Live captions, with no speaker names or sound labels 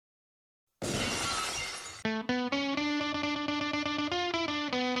The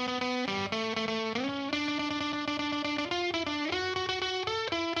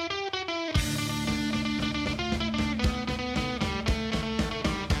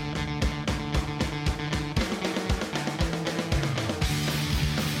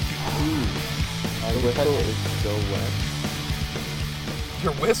whistle is so wet.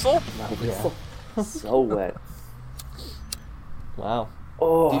 Your whistle? My whistle. So wet. Wow.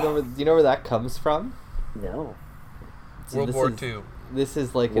 Oh. Do you know where that comes from? No. So World this War is- II. This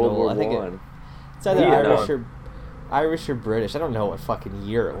is like an World old. War I think One. it's either Vietnam. Irish or British. I don't know what fucking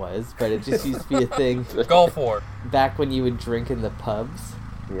year it was, but it just used to be a thing Gulf War. back when you would drink in the pubs.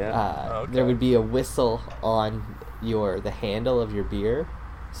 Yeah. Okay. There would be a whistle on the handle of your beer.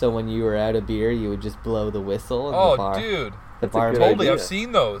 So when you were out of beer, you would just blow the whistle. And the Oh, bar, dude. the That's a bar good Totally. idea. I've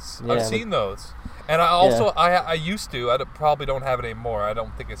seen those. Yeah, I've but- seen those. And I also, I used to. Probably don't have it anymore. I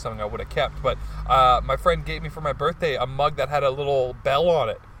don't think it's something I would have kept. But my friend gave me for my birthday a mug that had a little bell on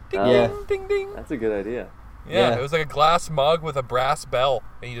it. Ding, Yeah. ding, ding, ding. That's a good idea. Yeah, Yeah. it was like a glass mug with a brass bell.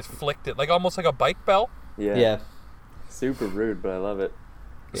 And you just flicked it. Like almost like a bike bell. Yeah. Yeah. Super rude, but I love it.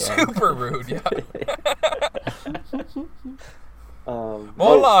 Yeah. Super rude, yeah. Well,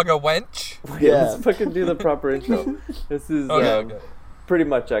 Molaga wench. Yeah. let's fucking do the proper intro. This is Okay. Pretty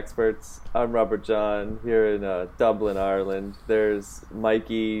Much Experts. I'm Robert John here in Dublin, Ireland. There's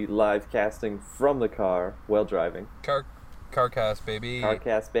Mikey live casting from the car while driving. Carcast, baby.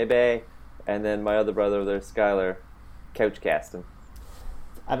 Carcast, baby. And then my other brother there, Skylar, couch casting.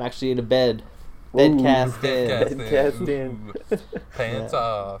 I'm actually in a bed. Bed Ooh. cast Bed in. casting. Cast in. Ooh. Pants Yeah.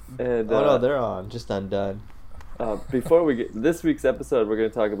 off. And, Oh no, they're on. Just undone. before we get this week's episode, we're going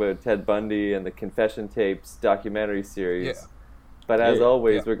to talk about Ted Bundy and the Confession Tapes documentary series. Yeah. But as Yeah.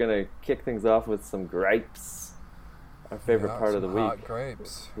 always, Yeah. we're going to kick things off with some gripes. Our favorite Yeah, part of the some hot week.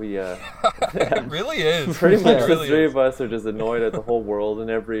 grapes. We It really is. pretty much It the really three is. of us are just annoyed at the whole world, and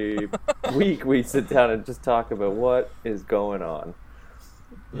every week we sit down and just talk about what is going on.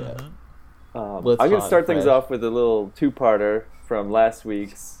 Yeah. I'm going to start things off with a little two-parter from last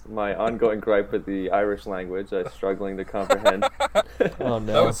week's, my ongoing gripe with the Irish language I'm struggling to comprehend. Oh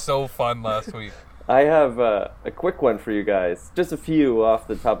no. That was so fun last week. I have a quick one for you guys. Just a few off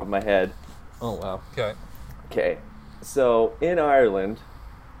the top of my head. Oh wow. Okay. Okay, so in Ireland,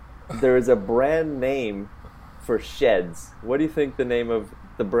 there is a brand name for sheds. What do you think the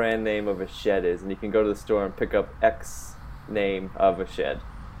brand name of a shed is? And you can go to the store and pick up X name of a shed.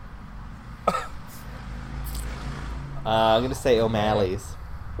 I'm gonna say O'Malley's.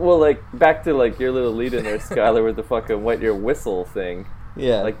 Well, like, back to, like, your little lead in there, Skylar, with the fucking wet your whistle thing.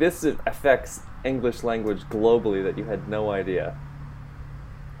 Yeah. Like, this affects English language globally that you had no idea.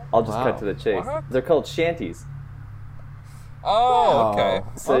 I'll just Wow. cut to the chase. What? They're called shanties. Oh, okay.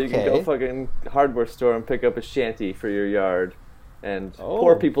 So you can go Okay. fucking hardware store and pick up a shanty for your yard. And Oh.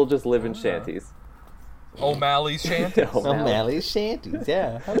 poor people just live in shanties. O'Malley's shanty. O'Malley's shanties.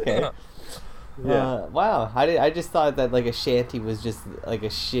 Yeah. Okay. Yeah. Wow. I just thought that like a shanty was just like a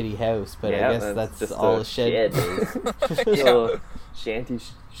shitty house, but Yeah, I guess that's just all a shed is. Little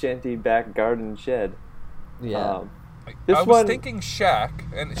shanty back garden shed. Yeah. This I was one- thinking shack,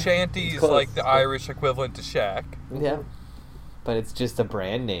 and shanty's Close. like the Irish equivalent to shack. Yeah. But it's just a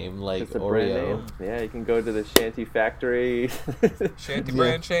brand name like Just a Oreo. brand name. Yeah, you can go to the shanty factory. Shanty Yeah.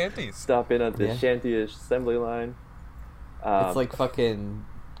 brand shanties. Stop in at the Yeah. shanty assembly line. It's like fucking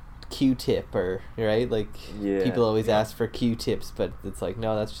Q-tip, or right? Like Yeah. people always ask for Q-tips, but it's like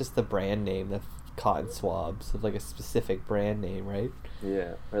no, that's just the brand name. The cotton swabs of like a specific brand name, right?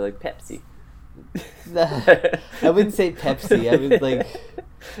 Yeah, or like Pepsi. I wouldn't say Pepsi. I would like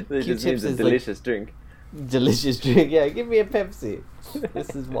It just Q-tips means a is like- delicious drink. delicious drink. Yeah, give me a Pepsi.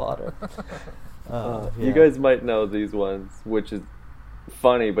 This is water. You guys might know these ones, which is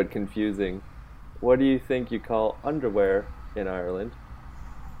funny but confusing. What do you think you call underwear in Ireland?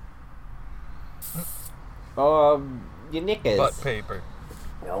 Your knickers. Butt paper.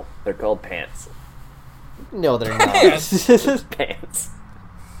 No, they're called pants. No, they're Pants. not. Pants.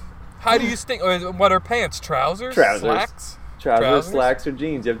 How do you think? What are pants? Trousers? Trousers. Slacks? Trousers, slacks, or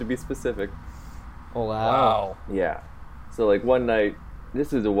jeans. You have to be specific. Oh wow. Wow. Yeah. So like one night,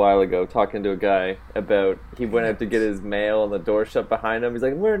 this is a while ago, talking to a guy about he went out to get his mail and the door shut behind him. He's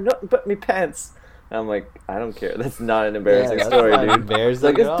like, "I'm wearing nothing but me pants." And I'm like, I don't care. That's not an embarrassing that's story, not dude. embarrassing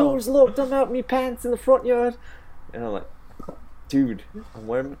Like, at his all. door's locked. I'm out in me pants in the front yard. And I'm like, dude, I'm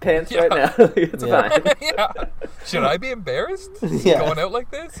wearing my pants right now. It's Yeah. fine. Yeah. Should I be embarrassed? Yeah. Going out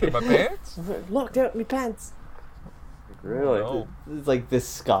like this in my pants? Locked out in me pants. Really? No. It's like this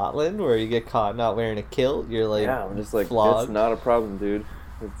Scotland where you get caught not wearing a kilt. You're like, Yeah, I'm just like, flogged. it's not a problem, dude.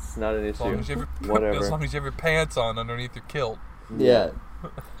 It's not an As long issue. as you have your, Whatever. as long as you have your pants on underneath your kilt. Yeah.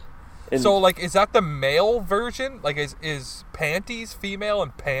 And So, like, is that the male version? Like, is panties female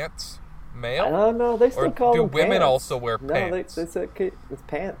and pants male? I don't know. They still Or call do them women pants. also wear No, pants? they said okay, it's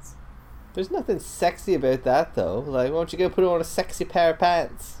pants. There's nothing sexy about that though. Like, why don't you go put on a sexy pair of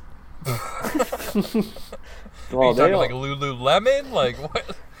pants? Are Well, you they talking all, like Lululemon? Like,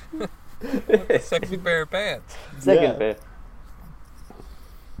 what? What a sexy pair of pants. second Yeah. bit.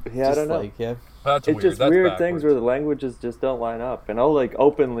 Yeah, I Just don't know. like, yeah. That's It's weird. just That's weird backwards. things where the languages just don't line up. And I'll like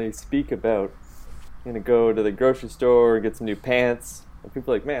openly speak about, I'm gonna go to the grocery store and get some new pants. And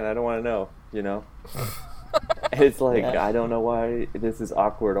people are like, man, I don't want to know, you know? And it's like, Yeah. I don't know why this is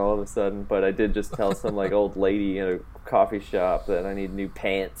awkward all of a sudden, but I did just tell some like old lady in a coffee shop that I need new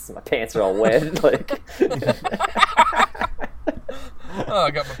pants. My pants are all wet. Like, Oh,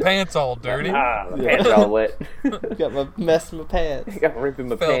 I got my pants all dirty. my pants are all wet. Got my mess in my pants. Got rip in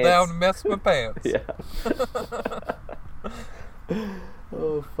my Fell pants. down and messed my pants. Yeah.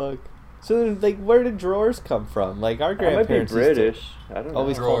 Oh fuck. So then, like, where did drawers come from? Like, our I might be grandparents used to British. I don't know.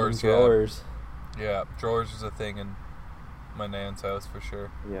 always Drawers, call them drawers, Yeah, drawers is a thing in my nan's house for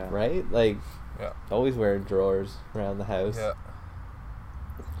sure. Yeah. right? Like, Yeah. always wearing drawers around the house. Yeah.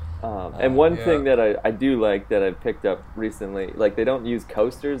 And one Yeah. thing that I do like that I picked up recently, like they don't use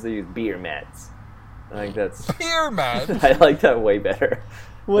coasters, they use beer mats. I think that's Beer man. I like that way better.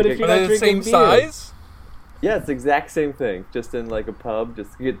 What Like if a- you're Are not they the drinking same beer? size? Yeah, it's the exact same thing, just in like a pub.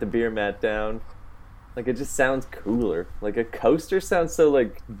 Just get the beer mat down. Like it just sounds cooler. Like a coaster sounds so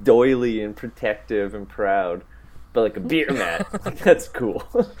like doily and protective and proud, but like a beer mat, like, that's cool.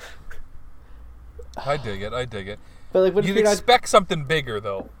 I dig it. I dig it. But like, what if You'd you're not? expect something bigger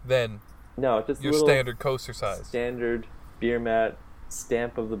though than No, just your little standard coaster size. standard beer mat,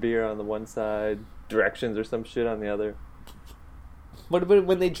 stamp of the beer on the one side, directions or some shit on the other. What about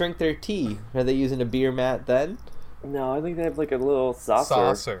when they drink their tea? Are they using a beer mat then? No, I think they have like a little saucer.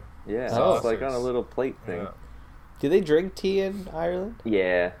 Saucer. Yeah, Oh. it's like on a little plate thing. Yeah. Do they drink tea in Ireland?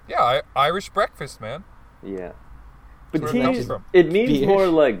 Yeah, Yeah, Irish breakfast, man. yeah. But That's where it tea, comes from. it means Beer. more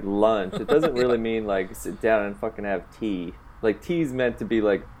like lunch. It doesn't really mean like sit down and fucking have tea. Like tea's meant to be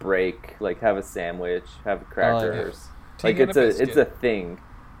like break, like have a sandwich, have crackers. Tea Like and it's a it's a biscuit. thing.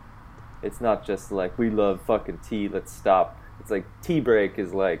 It's not just like we love fucking tea. Let's stop. It's like tea break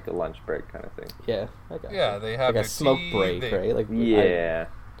is like a lunch break kind of thing. Yeah, I got Yeah, you. they have like their a smoke tea, break, they- right? Like Yeah.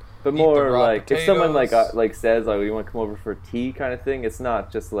 But Eat the more raw like if someone like potatoes. like says like you want to come over for tea kind of thing, it's not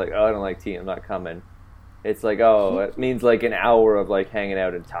just like oh I don't like tea, I'm not coming. It's like oh it means like an hour of like hanging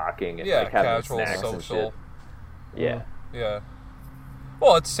out and talking and Yeah, like having casual, snacks and social. shit. Yeah. Yeah.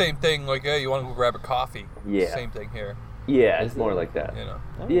 Well, it's the same thing. Like, hey, you want to go grab a coffee? Yeah. Same thing here. Yeah, Is it's more it? like that. You know.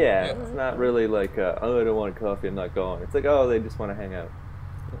 Oh, Yeah, Yeah. it's not really like oh I don't want coffee, I'm not going. It's like oh they just want to hang out.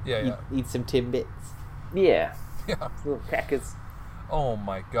 Yeah, yeah, Eat some Timbits. Yeah, yeah. little crackers. Oh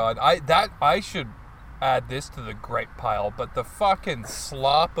my God! I should add this to the gripe pile, but the fucking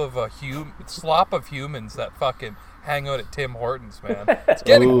slop of humans that fucking hang out at Tim Hortons, man. It's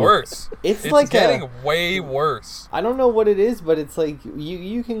getting Ooh. worse. It's like getting a- way worse. I don't know what it is, but it's like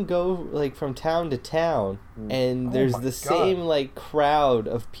you can go like from town to town, and Oh there's my the God. same like crowd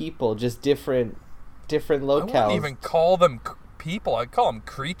of people, just different I locales. wouldn't even call them people. I'd call them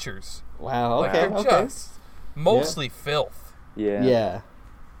creatures. Wow. Like, Okay. they're Okay. just mostly filth. Yeah. Yeah.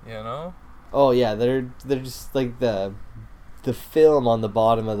 You know? Oh yeah. They're just like the film on the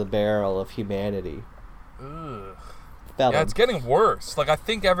bottom of the barrel of humanity. Ugh. Felon. Yeah, it's getting worse. Like, I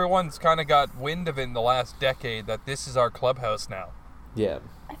think everyone's kind of got wind of it in the last decade that this is our clubhouse now. Yeah.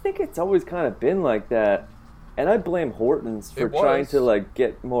 I think it's always kind of been like that, and I blame Hortons for It trying was. to like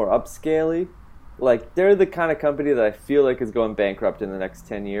get more upscaley. Like they're the kind of company that I feel like is going bankrupt in the next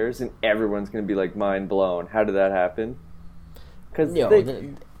 10 years, and everyone's gonna be like mind blown. How did that happen? Because No,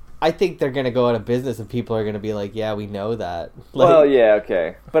 I think they're gonna go out of business, and people are gonna be like, "Yeah, we know that." Like, well, yeah,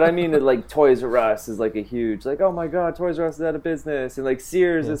 okay, but I mean, that, like Toys R Us is like a huge, like, oh my god, Toys R Us is out of business, and like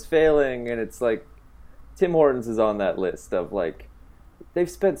Sears Yeah. is failing, and it's like Tim Hortons is on that list of like they've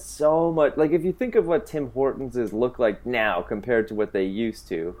spent so much. Like, if you think of what Tim Hortons is look like now compared to what they used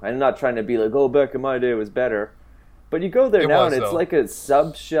to, I'm not trying to be like, oh, back in my day it was better. But you go there It now was, and it's though. like a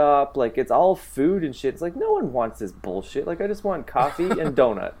sub shop, like it's all food and shit. It's like no one wants this bullshit. Like I just want coffee and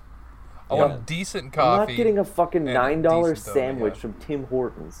donut. I want decent coffee. I'm not getting a fucking and a $9 decent donut, sandwich yeah. from Tim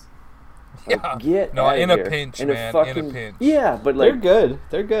Hortons. Like, Yeah. get No, outta in a here. pinch, in man, A in a fucking, pinch. Yeah, but they're like, good.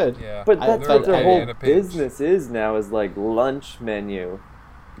 They're good. Yeah. but I- that's but what their I- whole in a pinch. business is now is like lunch menu.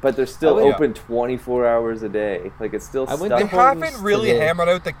 But they're still went- open 24 hours a day. Like, it's still I went stuff. They to Hortons haven't really today. hammered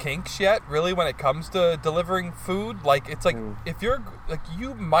out the kinks yet, really, when it comes to delivering food. Like, it's like, if you're, like,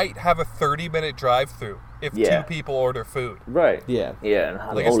 you might have a 30-minute drive-through if Yeah. 2 people order food. Right. Yeah. Yeah. And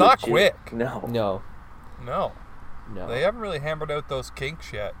Like, it's holy not shit. quick. No. No. No. No. They haven't really hammered out those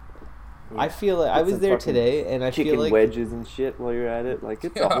kinks yet. I feel like I Get was some there fucking today, and I Chicken feel like wedges and shit while you're at it. Like,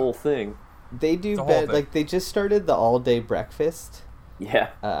 it's a Yeah. whole thing. they do It's a whole bed thing. like they just started the all-day breakfast. Yeah.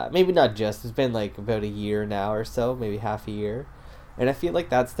 Maybe not just. It's been like about a year now or so, maybe half a year, and I feel like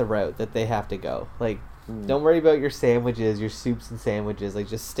that's the route that they have to go. Like, don't worry about your sandwiches, your soups and sandwiches. Like,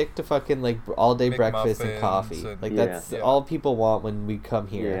 just stick to fucking like all-day breakfast and McMuffins coffee. and- Like, Yeah. that's Yeah. all people want when we come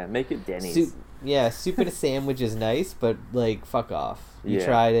here. Yeah. Make it Denny's. Soup, yeah, soup and a sandwich is nice, but like, fuck off. You Yeah.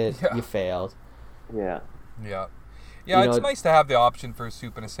 tried it, Yeah. you failed. Yeah. Yeah. Yeah, You it's know- nice to have the option for a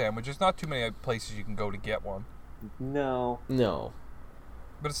soup and a sandwich. There's not too many places you can go to get one. No. No,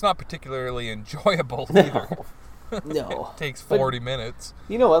 But it's not particularly enjoyable either. no. It takes But- 40 minutes.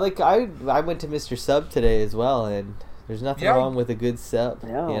 You know what? Like, I went to Mr. Sub today as well, and there's nothing Yeah. wrong with a good sub.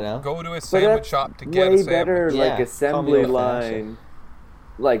 No. You know. Go to a But sandwich that's shop to get a way sandwich. better, Yeah, like, call me assembly old-fashioned. line.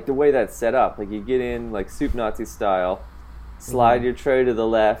 Like, the way that's set up. Like, you get in, like, Soup Nazi style. Slide your tray to the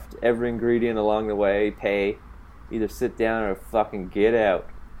left. Every ingredient along the way. Pay. Either sit down or fucking get out.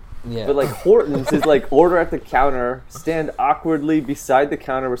 Yeah. But like Hortons is like order at the counter, stand awkwardly beside the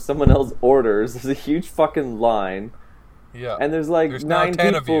counter where someone else orders. There's a huge fucking line, Yeah. and there's like There's now 9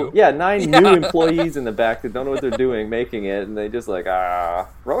 10 of people. you. Yeah, 9 Yeah. new employees in the back that don't know what they're doing making it, and they just like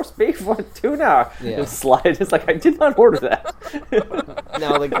roast beef with tuna. Yeah. And slide. It's like I did not order that.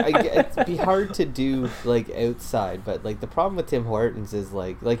 Now, like, it'd be hard to do like outside, but like the problem with Tim Hortons is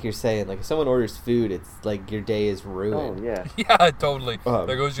like you're saying, like if someone orders food, it's like your day is Oh ruined. yeah. Yeah, totally. Um,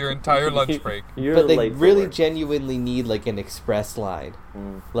 There goes your entire lunch break. You're But they late for really work. genuinely need like an express line,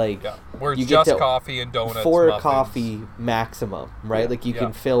 like Yeah. Where you it's get just to coffee and donuts. 4 muffins. coffee maximum, right? Yeah. Like you Yeah.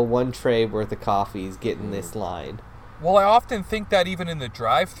 can fill 1 tray worth of coffees getting this line. Well, I often think that even in the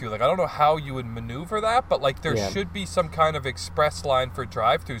drive-thru, like I don't know how you would maneuver that, but like there Yeah. should be some kind of express line for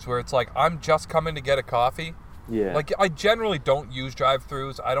drive-thrus where it's like I'm just coming to get a coffee. Yeah. Like I generally don't use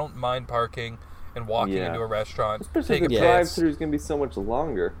drive-thrus. I don't mind parking and walking Yeah. into a restaurant, Especially take a the Yeah. piss. drive-through is gonna be so much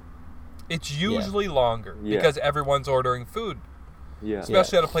longer. It's usually longer Yeah. because everyone's ordering food, Yeah.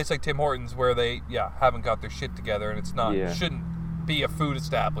 especially at a place like Tim Hortons where they haven't got their shit together and it's not Yeah. shouldn't be a food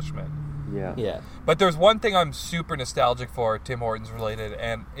establishment. Yeah. Yeah. But there's one thing I'm super nostalgic for, Tim Hortons related,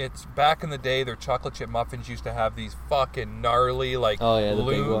 and it's back in the day their chocolate chip muffins used to have these fucking gnarly, like, Oh, yeah, the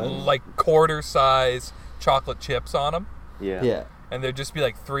big ones. like quarter size chocolate chips on them. Yeah. Yeah. And there'd just be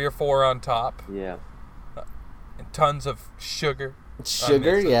like 3 or 4 on top Yeah. and tons of sugar.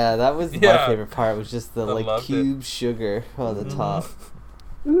 Sugar, miss it. yeah, that was my Yeah. favorite part. Was just the I like loved it. cube sugar on the top.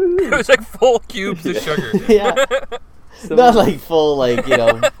 It was like full cubes of sugar. Yeah, So- not like full, like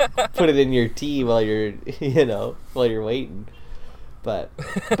put it in your tea while you're, while you're waiting. But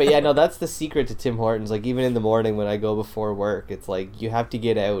yeah, no, that's the secret to Tim Hortons. Like even in the morning when I go before work, it's like you have to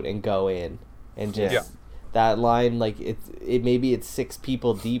get out and go in, and just Yeah. that line. Like maybe it's 6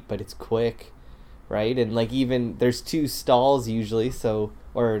 people deep, but it's quick, right? And like even there's 2 stalls usually, so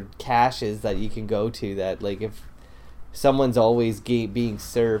or caches that you can go to. That like if someone's always being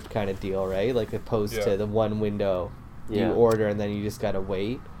served kind of deal, right? Like opposed Yeah. to the one window Yeah. you order and then you just gotta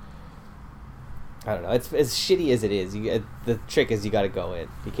wait. I don't know. It's as shitty as it is. The trick is you gotta go in.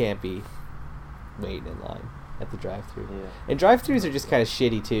 You can't be waiting in line at the drive-thru. Yeah. And drive-thrus are just kind of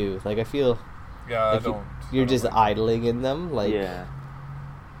shitty too. Like I feel Yeah, I like don't. you're I don't just like- idling in them. Like Yeah.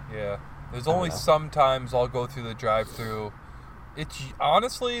 Yeah. There's don't only know. sometimes I'll go through the drive-thru. It's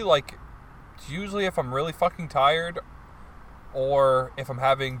honestly like it's usually if I'm really fucking tired or if I'm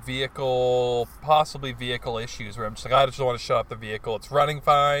having possibly vehicle issues where I'm just like I just want to shut up the vehicle. It's running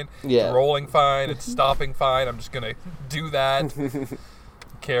fine. Yeah. It's rolling fine. It's stopping fine. I'm just going to do that.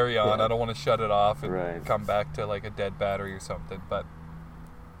 Carry on. Yeah. I don't want to shut it off and Right. come back to like a dead battery or something. But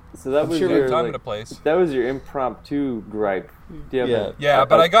So that I'm was sure your time like, and a place. that was your impromptu gripe. Do you have Yeah. Yeah,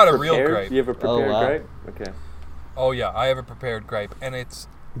 but I got a real prepared- gripe. Do you have a prepared wow. gripe? Okay. Oh yeah, I have a prepared gripe, and it's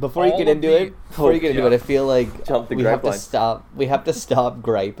before you all get of into the- it, before you get into yeah. it, I feel like Jump the we have gripe to line. stop. We have to stop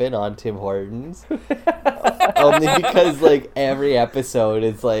griping on Tim Hortons. Only because like every episode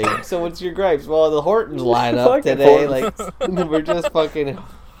it's like, so what's your gripes? Well, the Hortons lineup Fucking today, Hortons. like we're just fucking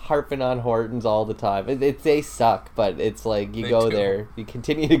harping on Hortons all the time. They suck, but it's like you They go do. there, you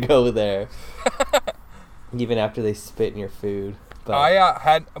continue to go there, even after they spit in your food. But I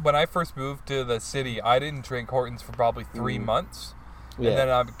had when I first moved to the city, I didn't drink Hortons for probably 3 months, Yeah. And then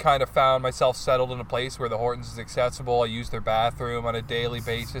I kind of found myself settled in a place where the Hortons is accessible. I use their bathroom on a daily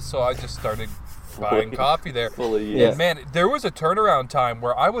basis, so I just started buying coffee there. Fully, Yeah. And man, there was a turnaround time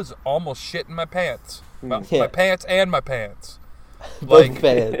where I was almost shitting my pants. My Yeah. pants and my pants. Both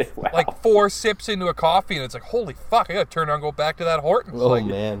fans. Wow. Like 4 sips into a coffee, and it's like, holy fuck, I gotta turn around and go back to that Hortons. Oh Like,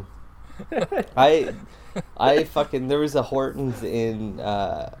 man, I fucking there was a Hortons in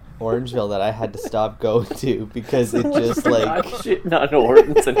Orangeville that I had to stop going to because it just We're like not shitting on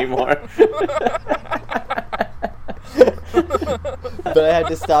Hortons anymore. but I had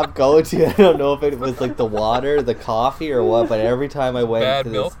to stop going to. I don't know if it was like the water, the coffee, or what. But every time I went Bad to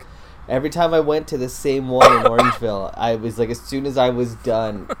milk? this, every time I went to the same one in Orangeville, I was like, as soon as I was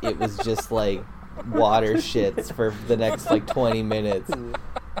done, it was just like water shits for the next like 20 minutes.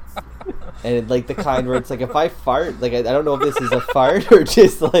 And it, like the kind where it's like if I fart, like I don't know if this is a fart or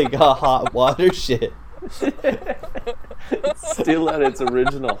just like a hot water shit. It's still at its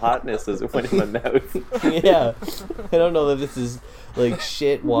original hotness as it went in my mouth. Yeah, I don't know if this is like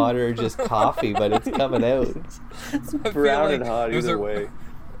shit water or just coffee, but it's coming out. It's I feel brown like and hot there's either a- way.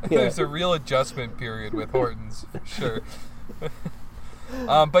 There's a real adjustment period with Hortons, for sure.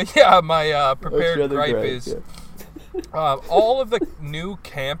 But yeah, my prepared What's your other gripe is all of the new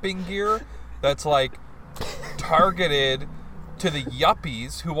camping gear that's like targeted to the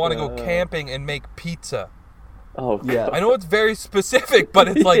yuppies who want to go camping and make pizza. Oh, Yeah. I know it's very specific, but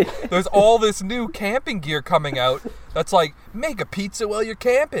it's like there's all this new camping gear coming out that's like, make a pizza while you're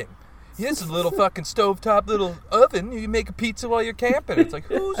camping. This is a little fucking stovetop little oven. You make a pizza while you're camping. It's like,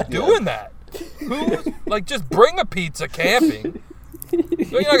 who's doing that? Who's like, just bring a pizza camping.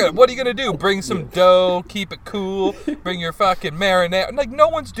 You're not gonna, what are you gonna do? Bring some dough, keep it cool, bring your fucking marinara. Like, no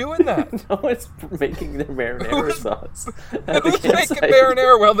one's doing that. No one's making their marinara sauce. at the Who's making campsite.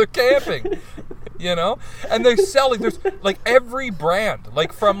 marinara while they're camping? You know? And they're selling, there's like every brand,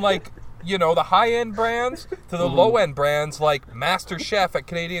 like from like, you know, the high-end brands to the low-end brands like Master Chef at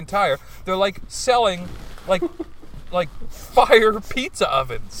Canadian Tire. They're like selling like fire pizza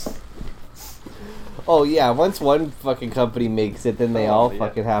ovens. Oh yeah, once one fucking company makes it, then they all yeah.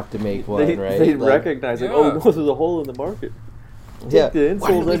 fucking have to make one, They, right? they Like, recognize, like, Yeah. oh, there's a hole in the market. yeah. Take the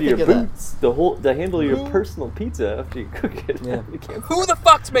Why didn't insoles we under your think of that? boots, the handle of your personal pizza after you cook it. Yeah. You can't- Who the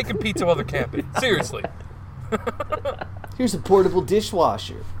fuck's making pizza while they're camping? Seriously. Here's a portable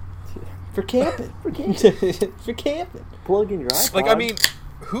dishwasher for camping. For camping. For camping. plug in your iPod. Like, I mean,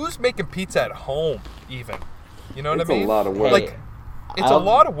 who's making pizza at home, even? You know what It's I a mean? lot of work. Like, it's I'll- a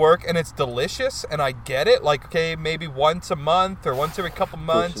lot of work, and it's delicious, and I get it. Like, okay, maybe once a month or once every couple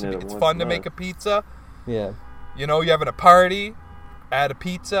months, Pushing it it's once fun a to make month. a pizza. Yeah. You know, you're having a party, add a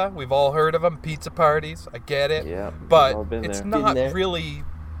pizza. We've all heard of them, pizza parties. I get it. Yeah, we've But all been it's there. not there. really...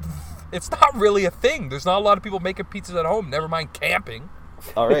 It's not really a thing. There's not a lot of people making pizzas at home, never mind camping.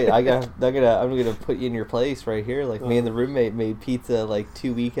 All right, I'm gonna put you in your place right here. Like me and the roommate made pizza like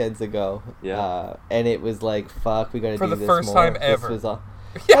 2 weekends ago. Yeah. And it was like, fuck, we gotta For do the this first more. time This ever. was not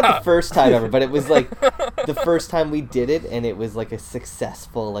Yeah. the first time ever, but it was like the first time we did it, and it was like a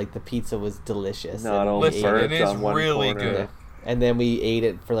successful. Like the pizza was delicious. Not and all we Listen, ate burnt it is on one really corner. good. And then we ate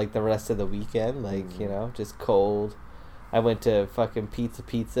it for like the rest of the weekend, like you know, just cold. I went to fucking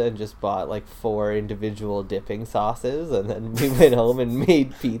Pizza and just bought like 4 individual dipping sauces, and then we went home and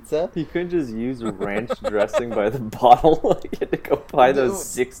made pizza. You couldn't just use ranch dressing by the bottle. Like, you had to go buy those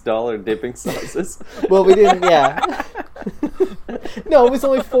 $6 dipping sauces. Well, we didn't. Yeah. No, it was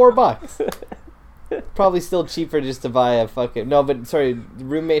only $4. Probably still cheaper just to buy a fucking no. But sorry, the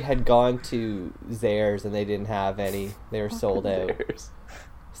roommate had gone to Zayre's and they didn't have any. They were sold out. There's-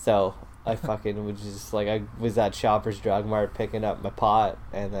 So I fucking was just like, I was at Shoppers Drug Mart picking up my pot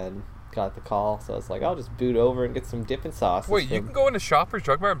and then got the call. So I was like, I'll just boot over and get some dipping sauces. Wait, you from- can go into Shoppers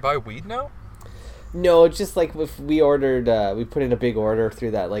Drug Mart and buy weed now? No, it's just like if we ordered, we put in a big order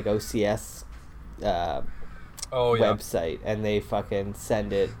through that like OCS Oh, yeah. website, and they fucking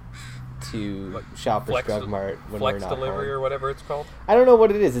send it to Like Shoppers Flex Drug Mart when Flex we're not delivery home. or whatever it's called? I don't know what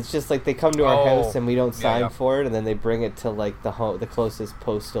it is. It's just like they come to our Oh, house and we don't yeah, sign yeah. for it, and then they bring it to like the closest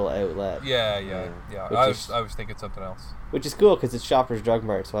postal outlet. Yeah. Which I is- was thinking something else. Which is cool because it's Shoppers Drug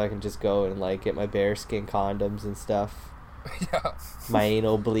Mart, so I can just go and like get my bearskin condoms and stuff, Yeah. my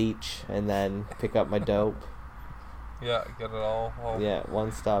anal bleach, and then pick up my dope. Yeah, get it all Yeah,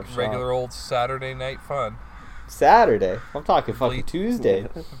 one stop shop. regular old Saturday night fun. Saturday. I'm talking fucking Bleach. Tuesday.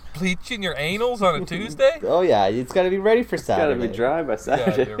 Bleaching your anals on a Tuesday? Oh yeah, it's got to be ready for It's gotta Saturday. be dry by Yeah,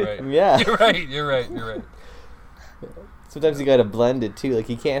 Saturday. you're right. Yeah. You're right. Sometimes you gotta blend it too. Like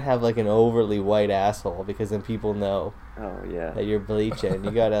you can't have like an overly white asshole because then people know Oh, yeah. that you're bleaching.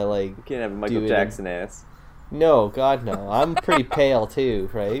 You gotta like You can't have a do Michael it Jackson ass. No, God, no. I'm pretty pale too,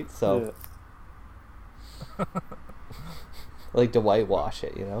 right? So Yeah. I like to whitewash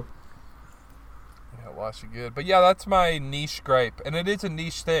it, you know? Yeah, wash it good. But yeah, that's my niche gripe. And it is a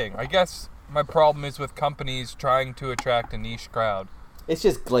niche thing. I guess my problem is with companies trying to attract a niche crowd. It's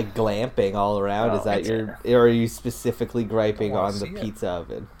just like glamping all around. Oh, Is that it's- or are you specifically griping I wanna on the see it. pizza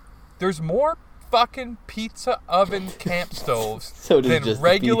oven? There's more fucking pizza oven camp stoves So does than just the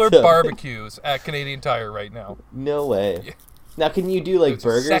regular pizza oven. barbecues at Canadian Tire right now. No way. Yeah. Now, can you do like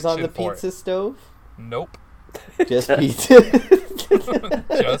There's a burgers on the section for pizza stove? Nope. Just pizza.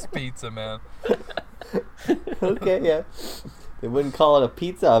 Just pizza, man. Okay, yeah. They wouldn't call it a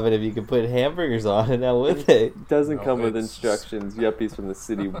pizza oven if you could put hamburgers on it, now would they? It doesn't No, come with it's- instructions. Yuppies from the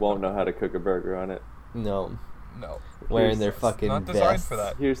city won't know how to cook a burger on it. No. No. Wearing their It's fucking not designed vests. for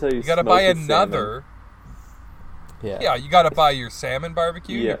that. Here's how you You gotta smoke buy a salmon. another. Yeah. Yeah, you gotta buy your salmon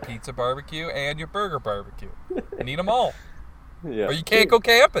barbecue, Yeah. your pizza barbecue, and your burger barbecue. You need them all. Yeah. Or you can't go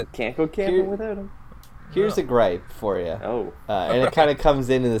camping. Can't go camping Here- without them. Here's a gripe for you. Oh. And it kind of comes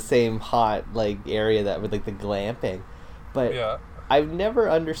in the same hot like area that with like the glamping. But Yeah. I've never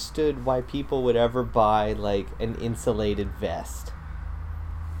understood why people would ever buy like an insulated vest.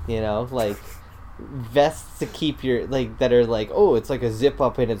 You know, like vests to keep your like that are like, oh, it's like a zip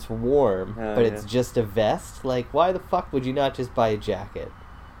up and it's warm, Oh, but yeah. it's just a vest. Like, why the fuck would you not just buy a jacket?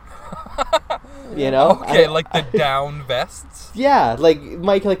 You know? Okay, I- like the down vests. Yeah, like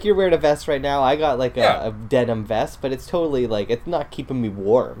Mike, like you're wearing a vest right now. I got like Yeah. a denim vest, but it's totally like it's not keeping me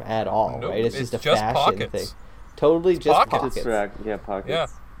warm at all, Nope, right? It's it's just a just fashion pockets. thing. Totally just pockets. pockets. Distract. Yeah, pockets. Yeah.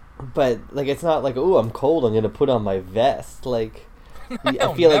 But like it's not like, oh, I'm cold, I'm gonna put on my vest. Like I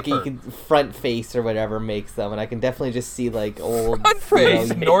No, feel like you never. can Front Face or whatever makes them, and I can definitely just see like old Front Face,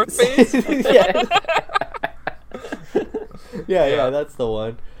 you know, North Face? yeah. Yeah, Yeah. that's the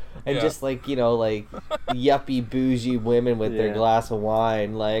one. And Yeah. just like, you know, like yuppie bougie women with their Yeah. glass of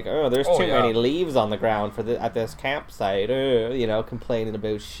wine, like, oh, there's Oh, too yeah. many leaves on the ground for at this campsite, you know, complaining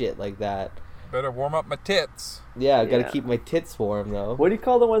about shit like that. Better warm up my tits. Yeah, I gotta Yeah. keep my tits warm though. What do you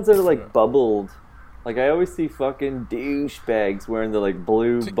call the ones that are like Yeah. bubbled? Like I always see fucking douchebags wearing the like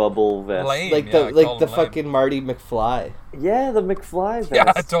blue bubble vest. Lame. Like Yeah, the I like call the them lame. fucking Marty McFly. Yeah, the McFly vest.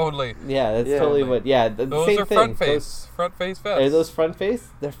 Yeah, totally. Yeah, that's Yeah. totally what. Yeah, the Those same are thing. front Those- face. Front face vests. Are those front face?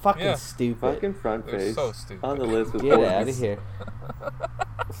 They're fucking Yeah. stupid. Fucking front They're face. so stupid. On the list with Get boys. out of here.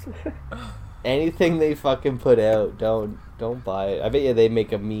 Anything they fucking put out, don't buy it. I bet you they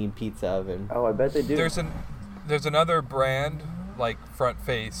make a mean pizza oven. Oh, I bet they do. There's another brand like Front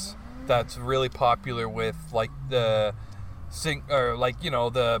Face that's really popular with like the or like, you know,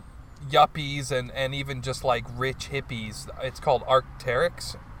 the yuppies and even just like rich hippies. It's called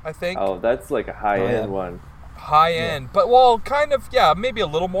Arc'teryx, I think. Oh, that's like a high Oh, end yeah. one. High end, but well, kind of, yeah, maybe a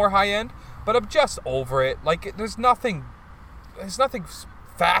little more high end. But I'm just over it. Like, there's nothing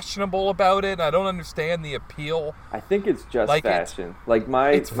fashionable about it. I don't understand the appeal. I think it's just Like, it's- fashion. Like my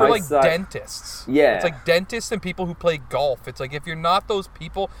It's for my like sock- dentists. Yeah. It's like dentists and people who play golf. It's like, if you're not those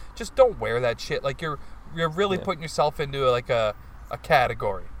people, just don't wear that shit. Like, you're really Yeah. putting yourself into like a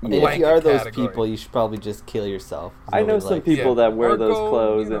category. A And if blanket you are those category. people, you should probably just kill yourself. I know Nobody some likes people Yeah. that wear Or those go,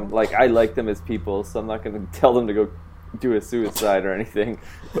 clothes, you and know. like I like them as people, so I'm not going to tell them to go do a suicide or anything.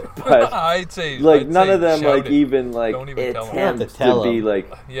 But I'd say like I'd none say of them shout like it. even like Don't even tell 'em. You have attempt to tell to be 'em.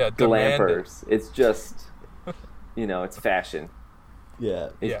 like Yeah, demand it. glampers. It's just it's fashion. Yeah.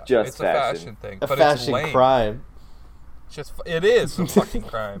 It's Yeah, just it's a fashion. fashion thing, A but fashion it's lame. crime. It is a fucking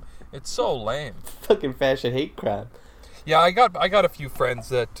crime. It's so lame. Fucking fashion hate crime. Yeah, I got a few friends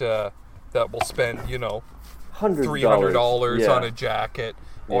that will spend, you know, $100 $300 yeah. on a jacket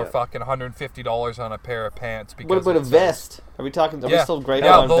or Yeah. fucking $150 on a pair of pants. Because What about a it says- vest? Are we talking? Are we Yeah. still great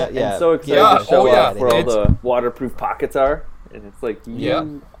Yeah, on they'll- that? Yeah. And so excited Yeah, to show oh, yeah. off where all It's- the waterproof pockets are, and it's like you Yeah.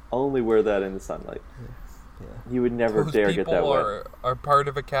 only wear that in the sunlight. Yeah. You would never Those dare get people that wet. are part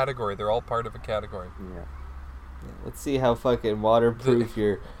of a category. They're all part of a category. Yeah. Let's see how fucking waterproof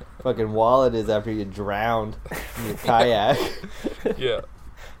your fucking wallet is after you drowned in your kayak. Yeah.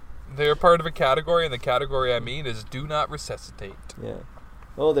 They're part of a category, and the category I mean is do not resuscitate. Yeah.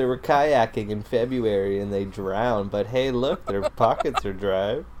 Oh, they were kayaking in February and they drowned, but hey, look, their pockets are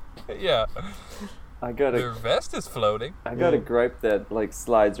dry. Yeah. I got Their a vest is floating. I got a Yeah. gripe that like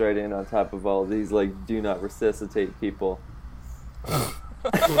slides right in on top of all these like do not resuscitate people.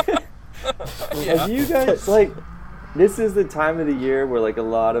 Yeah. Have you guys like this is the time of the year where like a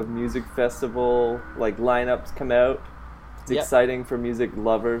lot of music festival like lineups come out. It's Yep. exciting for music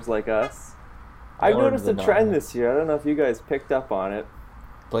lovers like us. I've More noticed a than trend not. this year. I don't know if you guys picked up on it.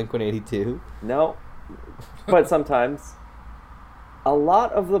 Blink-182. No. But sometimes a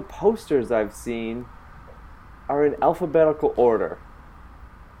lot of the posters I've seen are in alphabetical order.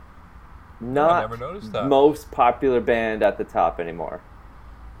 Not never noticed that. most popular band at the top anymore.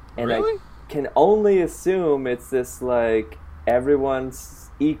 And Really? I can only assume it's this, like, everyone's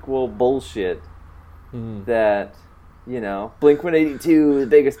equal bullshit that, you know, Blink-182, the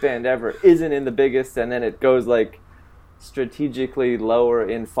biggest band ever, isn't in the biggest, and then it goes, like, strategically lower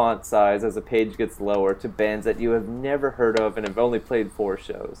in font size as the page gets lower to bands that you have never heard of and have only played 4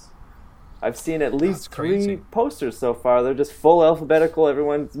 shows. I've seen at least That's crazy. 3 posters so far. They're just full alphabetical.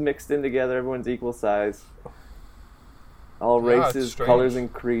 Everyone's mixed in together. Everyone's equal size. All Yeah, it's races, strange. colors,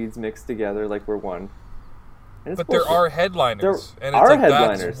 and creeds mixed together like we're one. And it's But there bullshit. are headliners, There and are it's like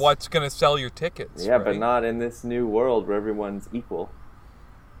headliners. that's what's going to sell your tickets. Yeah, right? but not in this new world where everyone's equal.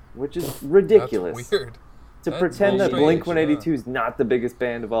 Which is ridiculous. That's weird. To That's pretend that strange, Blink-182 is not the biggest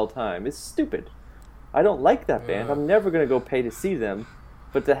band of all time is stupid. I don't like that band. Yeah. I'm never going to go pay to see them.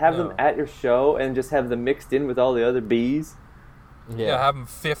 But to have them No. at your show and just have them mixed in with all the other Bs, Yeah, have them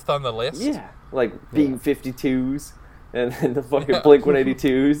 5th on the list. yeah, like B-52s and then the fucking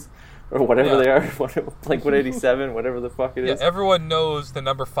Blink-182s or whatever Yeah. they are, Blink-187, whatever the fuck it Yeah, is. everyone knows the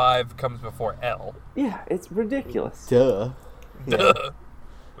number 5 comes before L. Yeah, it's ridiculous. Duh. Duh.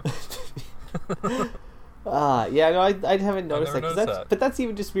 Yeah, no, I haven't noticed never that. 'cause noticed that's, that. But that's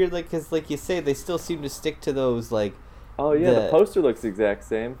even just weird, like, because, like you say, they still seem to stick to those, like, Oh yeah, the The- poster looks the exact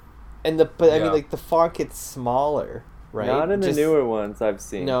same. but I Yeah. mean, like, the font gets smaller, right? Not in the Just- newer ones I've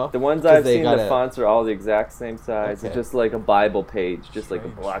seen. No? The ones 'Cause I've they seen, the gotta- fonts are all the exact same size. Okay. It's just like a Bible page, just like a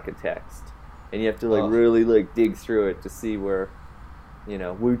Strange. block of text. And you have to like Oh. really like dig through it to see where, you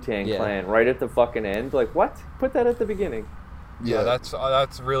know, Wu-Tang Yeah. Clan right at the fucking end. Like what? Put that at the beginning. Yeah,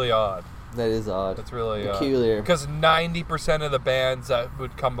 that's really odd. That is odd. That's really Peculiar. Because 90% of the bands that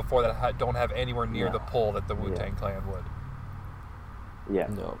would come before that don't have anywhere near No. the pull that the Wu-Tang Clan would. Yeah.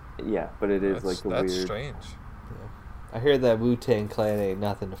 No. Yeah, but it is like the That's weird. strange. I hear that Wu-Tang Clan ain't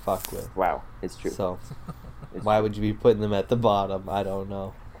nothing to fuck with. Wow, it's true. So, It's why true. would you be putting them at the bottom? I don't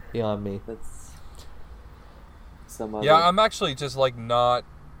know. Beyond me. That's some other. Yeah, I'm actually just like not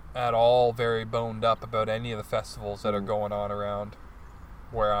at all very boned up about any of the festivals that are going on around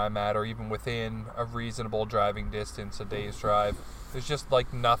where I'm at, or even within a reasonable driving distance, a day's drive. There's just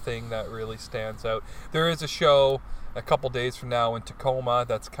like nothing that really stands out. There is a show a couple days from now in Tacoma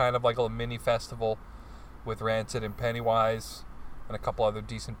that's kind of like a mini festival with Rancid and Pennywise and a couple other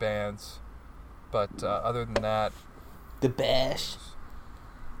decent bands. But other than that, The Bash.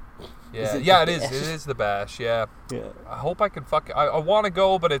 yeah, it yeah, the it is. Bash? It is the Bash. Yeah. Yeah. I hope I can I want to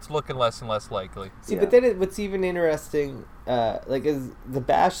go, but it's looking less and less likely. See, Yeah. but then what's even interesting, like, is the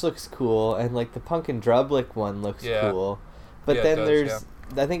Bash looks cool, and like the Punk and Drublick one looks Yeah. cool, but Yeah, it then does, there's,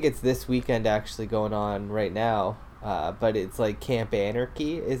 I think it's this weekend actually going on right now, but it's like Camp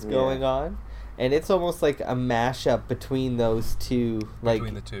Anarchy is Yeah. going on, and it's almost like a mashup between those two. Like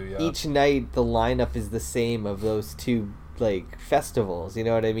Between the two, yeah. each night the lineup is the same of those two like festivals. You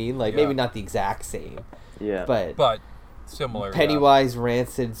know what I mean? Like Yeah. maybe not the exact same, Yeah. But similar. yeah. Pennywise,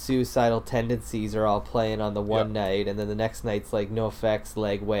 Rancid, Suicidal Tendencies are all playing on the one Yeah. night, and then the next night's like NoFX,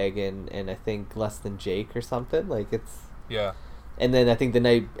 Legwagon, and I think Less Than Jake or something. Like it's, Yeah. and then I think the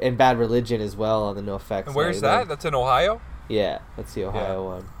night and Bad Religion as well on the NoFX. And where's night. that? Like, That's in Ohio? yeah, that's the Ohio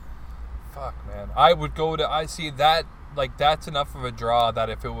one. Fuck, man. I would go to. I see that. Like, that's enough of a draw that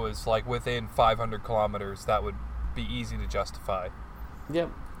if it was, like, within 500 kilometers, that would be easy to justify. Yep.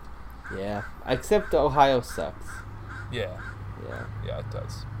 Yeah, except Ohio sucks. Yeah. Yeah, Yeah, it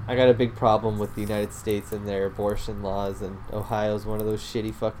does. I got a big problem with the United States and their abortion laws, and Ohio's one of those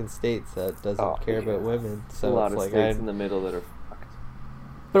shitty fucking states that doesn't Oh, care yeah. about women. a So lot it's of like states in the middle that are fucked.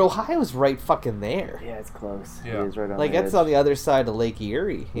 but Ohio's right fucking there. Yeah, it's close. Yeah. It is right on Like the that's edge. on the other side of Lake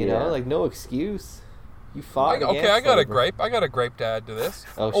Erie, you Yeah. know, like no excuse. You fought. Okay, against I got a them. gripe. I got a gripe to add to this.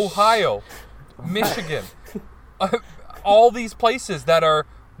 Oh, Ohio, Michigan, all these places that are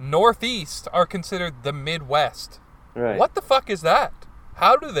northeast are considered the Midwest. Right. What the fuck is that?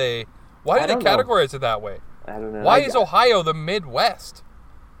 How do they? Why I do they don't know. categorize it that way? I don't know. Why is Ohio the Midwest?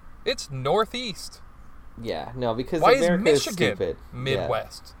 It's northeast. Yeah, no, because Why is America Michigan stupid.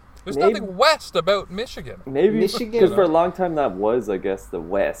 Midwest? There's Maybe- nothing west about Michigan. Maybe Michigan- because for a long time that was, I guess, the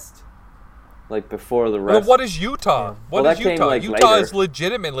West. Like before the Well, rest. what is Utah? What Well, is that came, Utah? like, Utah later. is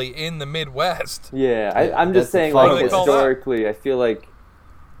legitimately in the Midwest. Yeah, Yeah, I'm that's just the saying, fuck like, What do they call that? historically, I feel like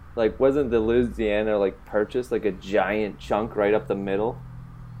wasn't the Louisiana, like, purchased, like, a giant chunk right up the middle?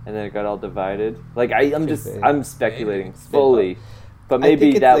 And then it got all divided? Like, be. I'm speculating Maybe. fully. But I think maybe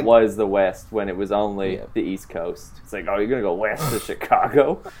it's that like- was the West when it was only Yeah. the East Coast. It's like, oh, you're going to go west to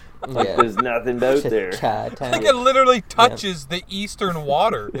Chicago? Like, Yeah. there's nothing out there. Chi-town. I think it literally touches the eastern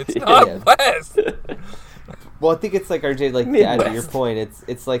water. It's Yeah. not Yeah. west. Well, I think it's like RJ, like to add to your Midwest. point,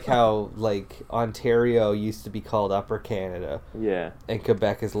 it's like how like Ontario used to be called Upper Canada Yeah. and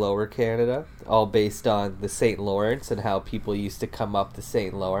Quebec is Lower Canada, all based on the St. Lawrence and how people used to come up the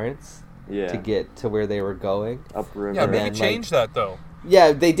St. Lawrence Yeah. to get to where they were going. Upriver. Yeah, And maybe then, change that though.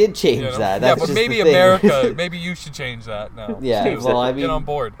 Yeah, they did change You know? that. Yeah, That's but just maybe the thing. America. Maybe you should change that now. Yeah, Too. well, I Get mean, on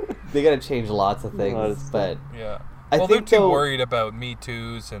board. they got to change lots of lot of things, stuff. but Yeah. I Well, they're think too though, worried about Me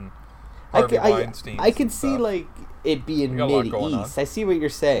Too's and I Harvey could, Weinstein. I could see like it being We got a lot mid going on. east. I see what you're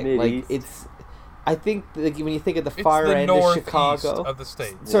saying. Mid-east. Like it's, I think like when you think of the it's far the end of northeast Chicago. of the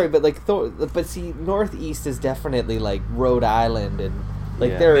state. Sorry, but like, but see, northeast is definitely like Rhode Island and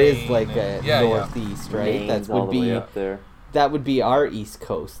like Yeah. there is Maine like and- a yeah, yeah. northeast, right? Maine's That all would the way be up there. that would be our east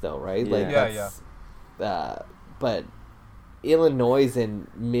coast, though, right? Like Yeah. Yeah, that's, but Illinois and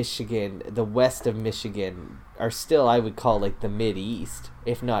Michigan, the west of Michigan, are still I would call like the mid east,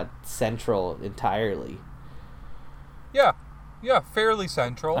 if not central entirely. Yeah. Yeah, fairly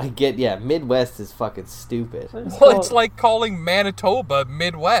central. I get, yeah, Midwest is fucking stupid. Well, it's like calling Manitoba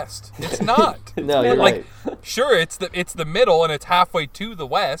Midwest. It's not. No, you're like, right. sure, it's the middle and it's halfway to the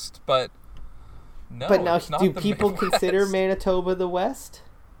west, but no. But now, it's not do the people Midwest. consider Manitoba the West?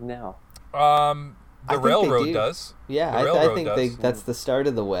 No. I The think they railroad do. does. Yeah, The I railroad think does. that's the start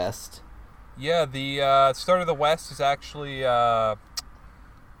of the West. Yeah, the start of the west is actually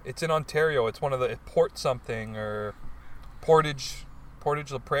it's in Ontario. It's one of the Port something or Portage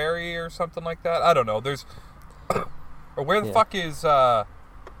La Prairie or something like that. I don't know. There's or where the Yeah.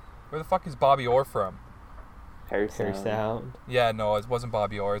 fuck is Bobby Orr from? Harry Fair Sound. Sound. Yeah, no, it wasn't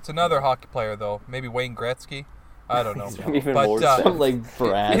Bobby Orr. It's another hockey player though. Maybe Wayne Gretzky. I don't know. Even But, more uh, Some like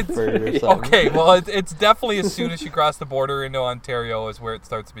Bradford or something. Okay, well, it's definitely as soon as you cross the border into Ontario is where it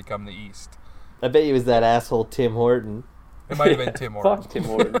starts to become the East. I bet it was that asshole Tim Horton. It might have been Tim Hortons. Fuck Tim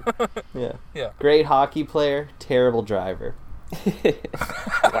Horton. Yeah. Yeah. Great hockey player, terrible driver.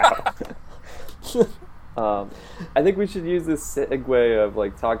 wow. I think we should use this segue of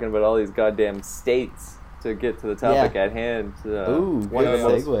like talking about all these goddamn states to get to the topic Yeah. at hand. Ooh, one of the good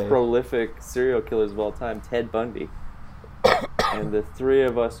most segue. prolific serial killers of all time, Ted Bundy. And the three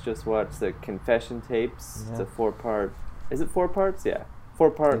of us just watched the confession tapes. It's Yeah. a 4-part. Is it 4 parts? Yeah,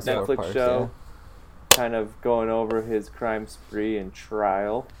 4-part It's 4 Netflix parts, show. Kind of going over his crime spree and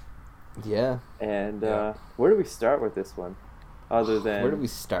trial. Yeah. And Yeah. where do we start with this one? Other than Where do we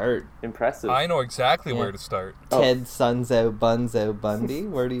start? impressive. I know exactly Yeah. where to start. Oh. Ted Suns Out Buns Out Bundy?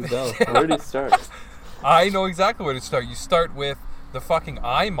 Where do you go? Where do you start? I know exactly where to start. You start with the fucking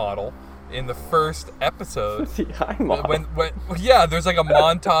eye model in the first episode. The eye model. When yeah, there's like a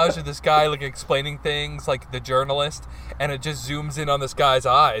montage of this guy like explaining things, like the journalist, and it just zooms in on this guy's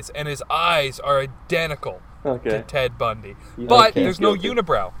eyes, and his eyes are identical to Okay. Ted Bundy, You but Okay. there's no Guilty.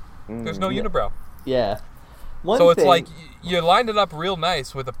 unibrow. There's no Yeah. unibrow. Yeah. One So it's thing, like you lined it up real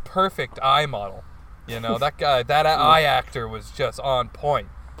nice with a perfect eye model. You know, that guy, that eye actor was just on point.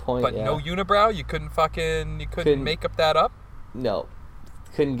 point, But yeah. no unibrow, you couldn't Couldn't- make up that up. No.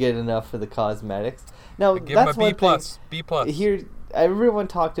 Couldn't get enough for the cosmetics. Now, Give him that's a B one plus. thing. B plus. Here, everyone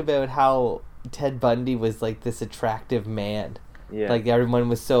talked about how Ted Bundy was like this attractive man. Yeah. Like everyone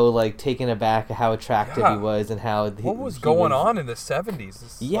was so like taken aback at how attractive Yeah. he was and how What was going on in the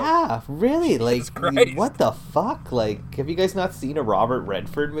 70s? Yeah, really. Like, Jesus Christ. what the fuck? Like, have you guys not seen a Robert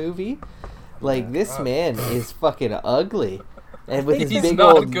Redford movie? Like, this God. man is fucking ugly, and with his He's big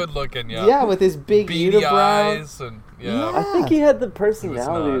not old good looking, yeah, with his big beady unibrow. eyes and yeah. I think he had the not.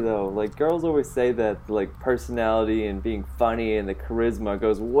 personality though. Like girls always say that like personality and being funny and the charisma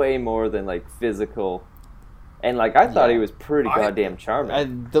goes way more than like physical. And like I thought Yeah. he was pretty I- goddamn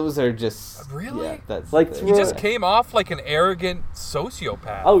charming. Those are just Really? Yeah, that's Like, He just came off like an arrogant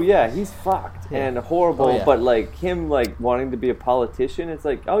sociopath. Oh yeah, he's fucked Yeah. and horrible. Oh, yeah. But like him, like wanting to be a politician, it's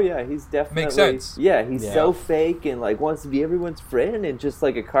like, oh yeah, he's definitely Makes sense. Yeah, he's Yeah. so fake and like wants to be everyone's friend and just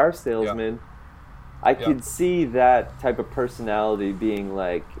like a car salesman. I could see that type of personality being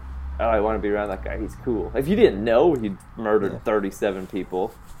like, oh, I want to be around that guy. He's cool. If you didn't know he'd murdered Yeah. 37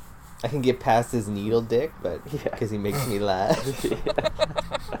 people. I can get past his needle dick, but Yeah. because he makes me laugh.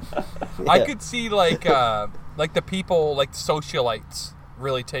 I Yeah. could see like the people like socialites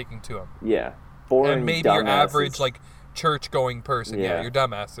really taking to him, Yeah, boring. and maybe your dumbasses. average like church going person. Yeah, Yeah. your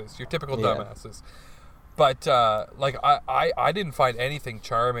dumbasses, your typical Yeah. dumbasses. But like I didn't find anything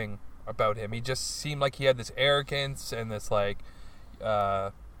charming about him. He just seemed like he had this arrogance and this like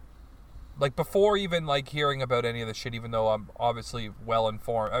before even like hearing about any of the shit, even though I'm obviously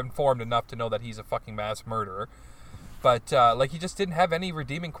informed enough to know that he's a fucking mass murderer. But like he just didn't have any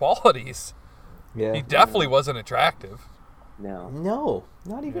redeeming qualities. Yeah. He definitely wasn't attractive. No. No,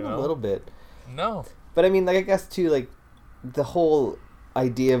 not even You a know? little bit. No. But I mean, like, I guess too, like, the whole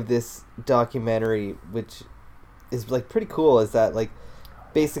idea of this documentary, which is like pretty cool, is that like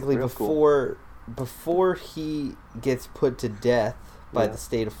basically Real cool. before he gets put to death by the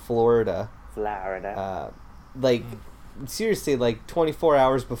state of Florida, like seriously, like 24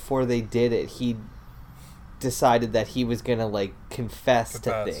 hours before they did it, he decided that he was gonna like confess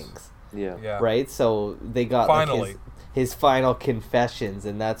to things. Yeah. Right? So they got Finally. like his final confessions,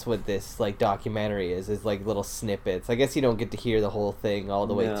 and that's what this like documentary is like little snippets. I guess you don't get to hear the whole thing all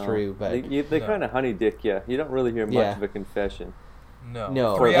the way through, but they kind of honey dick you. You don't really hear much of a confession.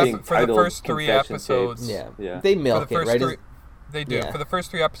 No. For being the titled first 3 confession episodes, tapes. They milk for the it, first right? they do. Yeah. For the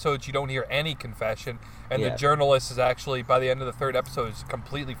first 3 episodes, you don't hear any confession, and the Yeah. journalist is actually, by the end of the 3rd episode, is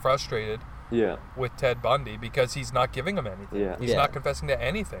completely frustrated Yeah. with Ted Bundy because he's not giving him anything. Yeah. He's not confessing to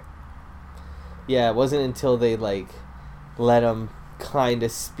anything. Yeah, it wasn't until they like let him kind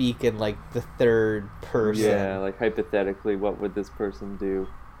of speak in like the third person. Yeah, like hypothetically, what would this person do?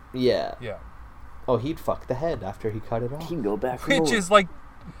 Yeah. Yeah. Oh, he'd fuck the head after he cut it off. He can go back. Which is like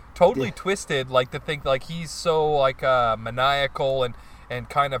totally twisted, like to think like he's so like maniacal and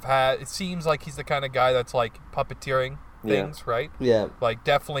kind of it seems like he's the kind of guy that's like puppeteering things, right? Yeah. Like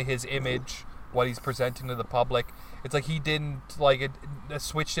definitely his image, what he's presenting to the public. It's like he didn't like a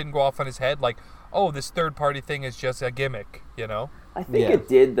switch didn't go off on his head. Like, oh, this third party thing is just a gimmick, you know? I think it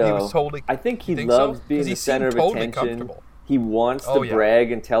did though. He was totally. I think he think loves so? being 'Cause the he center seemed of totally attention. comfortable. He wants to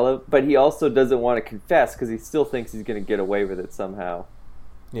brag and tell it, but he also doesn't want to confess because he still thinks he's going to get away with it somehow.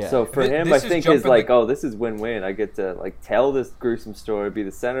 Yeah. So for him, I think is like, oh, this is win-win. I get to like tell this gruesome story, be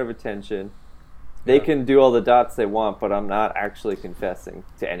the center of attention. They can do all the dots they want, but I'm not actually confessing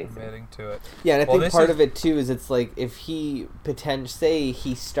to anything. Admitting to it. Yeah, and I think part of it too is it's like if he say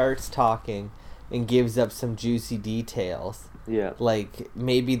he starts talking and gives up some juicy details. Yeah. Like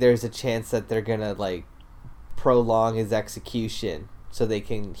maybe there's a chance that they're gonna like prolong his execution so he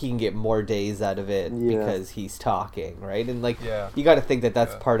can get more days out of it because he's talking, right? And like you got to think that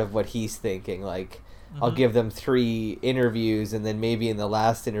that's part of what he's thinking. Like I'll give them 3 interviews, and then maybe in the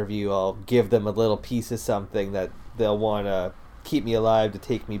last interview I'll give them a little piece of something that they'll want to keep me alive to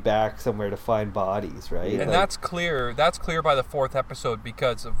take me back somewhere to find bodies, right? And like, that's clear by the 4th episode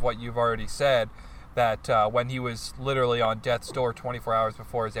because of what you've already said, that when he was literally on death's door 24 hours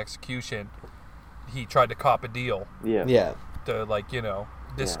before his execution, he tried to cop a deal. Yeah. To like, you know,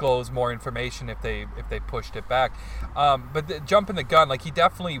 disclose more information if they pushed it back. But jumping the gun, like he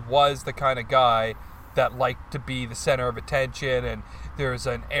definitely was the kind of guy that liked to be the center of attention, and there's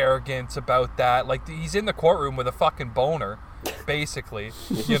an arrogance about that. Like he's in the courtroom with a fucking boner, basically,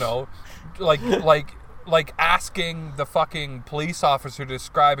 you know, like asking the fucking police officer to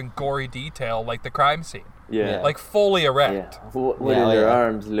describe in gory detail like the crime scene. Yeah. Like fully erect. Yeah. What do their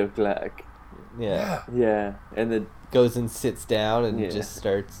arms look like? Yeah. Yeah. And the goes and sits down and just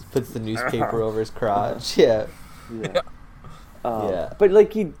puts the newspaper over his crotch. Yeah. But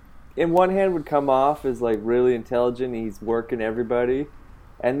like he, in one hand, would come off as like really intelligent. He's working everybody,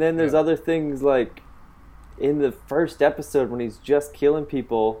 and then there's other things like in the first episode when he's just killing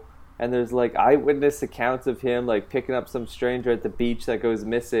people, and there's like eyewitness accounts of him like picking up some stranger at the beach that goes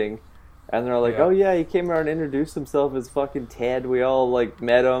missing. And they're like, oh yeah, he came around and introduced himself as fucking Ted. We all like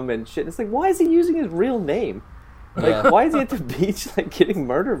met him and shit. It's like, why is he using his real name? Like, why is he at the beach like getting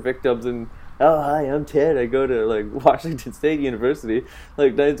murder victims and hi, I'm Ted. I go to like Washington State University.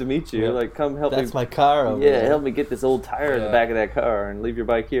 Like, nice to meet you. Like, come help me. That's my car over there. Help me get this old tire in the back of that car and leave your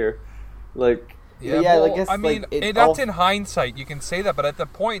bike here. Like. Well, I guess, I mean, like, that's in hindsight. You can say that, but at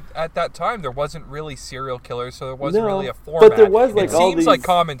that time, there wasn't really serial killers, so there wasn't really a format. But there was like it seems like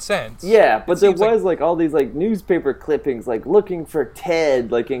common sense. Yeah, but there was like all these like newspaper clippings, like looking for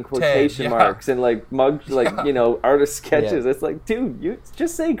Ted, like in quotation marks, and like you know, artist sketches. It's like, dude, you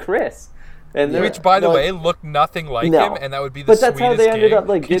just say Chris. And which, by the way, looked nothing like him, and that would be the sweetest that's how they ended up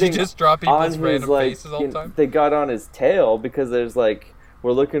like Could getting you just draw people's on random his, faces all the time. They got on his tail because there's like,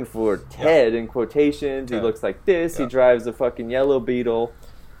 we're looking for Ted in quotations. He looks like this. He drives a fucking yellow Beetle.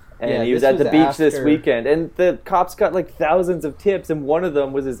 And he was at the beach this weekend. And the cops got like thousands of tips, and one of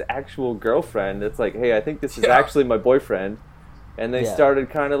them was his actual girlfriend. It's like, hey, I think this is actually my boyfriend. And they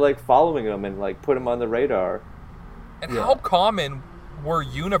started kind of like following him and like put him on the radar. And how common were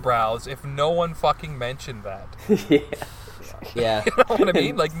unibrows if no one fucking mentioned that? Yeah. You know what I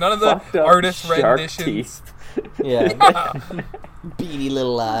mean? Like none of the artist renditions. Beady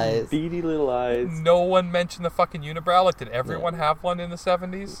little eyes. Beady little eyes. No one mentioned the fucking unibrow. Like, did everyone have one in the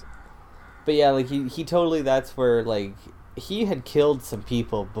 70s? But yeah, like he totally, that's where like he had killed some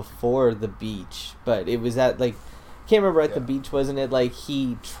people before the beach, but it was at like can't remember at the beach, wasn't it? Like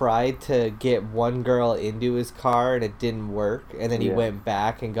he tried to get one girl into his car and it didn't work, and then he went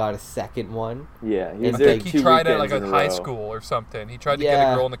back and got a second one. Yeah, And I there think he 2 tried at weekends like in a high row. school or something. He tried to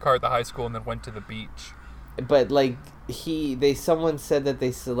get a girl in the car at the high school and then went to the beach. But like someone said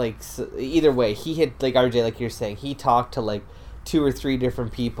that either way, he had, like RJ, like you're saying, he talked to like 2 or 3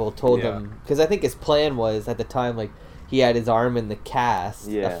 different people, told them, because I think his plan was at the time, like he had his arm in the cast,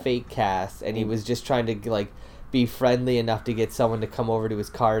 a fake cast, and he was just trying to like be friendly enough to get someone to come over to his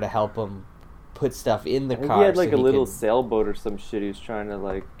car to help him put stuff in the car. He had like so a little could, sailboat or some shit he was trying to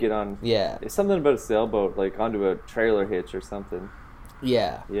like get on. Yeah. It's something about a sailboat, like onto a trailer hitch or something.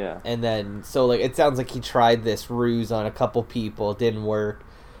 Yeah. Yeah. And then, so like, it sounds like he tried this ruse on a couple people, didn't work,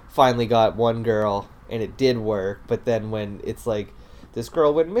 finally got one girl, and it did work, but then when it's like, this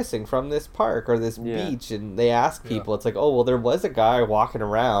girl went missing from this park or this beach, and they ask people, it's like, oh, well, there was a guy walking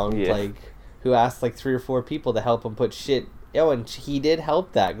around, like, who asked like 3 or 4 people to help him put shit. Oh, and he did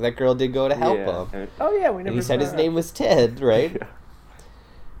help that girl did go to help him. And, oh yeah, we never. And he said his name was Ted, right?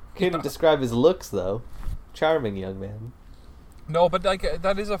 Couldn't describe his looks though. Charming young man. No, but like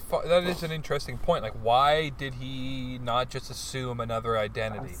that is an interesting point. Like, why did he not just assume another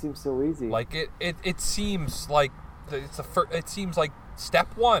identity? It seems so easy. Like it seems like it seems like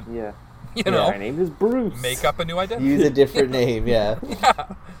step 1. Yeah. You know, my name is Bruce. make up a new identity. Use a different name, yeah.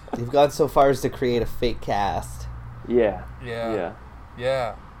 Yeah. They've gone so far as to create a fake cast. Yeah. Yeah.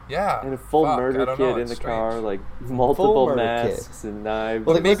 Yeah. Yeah. And a full murder kit in the car, like multiple masks and knives.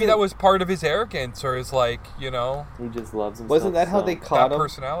 Well, maybe that was part of his arrogance, or his like, you know. He just loves himself. Wasn't that how they caught that him?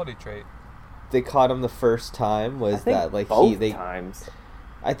 personality trait. They caught him the first time. Was I think that like both they? times.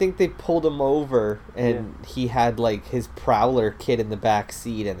 I think they pulled him over and he had like his Prowler kit in the back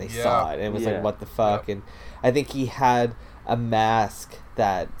seat, and they saw it and it was like, what the fuck? And I think he had a mask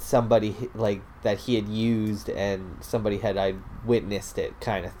that somebody like that he had used and somebody had witnessed it,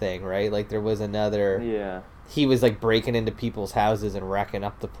 kind of thing, right? Like there was another. Yeah. He was like breaking into people's houses and wrecking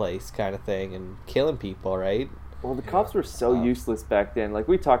up the place, kind of thing, and killing people, right? Well, the cops were so useless back then. Like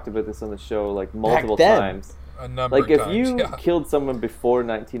we talked about this on the show like multiple then. times. A number Like of if times, you killed someone before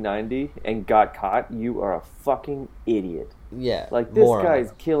 1990 and got caught, you are a fucking idiot. Yeah. Like this moron.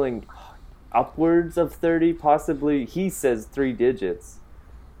 guy's killing upwards of 30, possibly. He says 3 digits.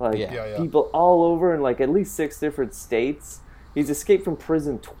 Like people all over in like at least 6 different states. He's escaped from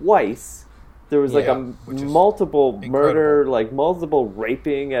prison twice. There was like multiple murder, like multiple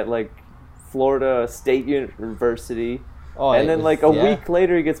raping at like Florida State University. Oh, and then like a week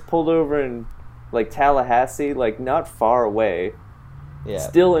later he gets pulled over in like Tallahassee, like not far away. Yeah.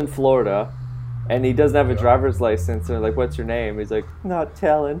 Still in Florida. And he doesn't have a driver's license. And they're like, what's your name? He's like, not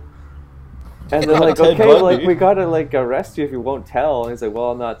telling. And they're like, okay, like we gotta like arrest you if you won't tell. And he's like,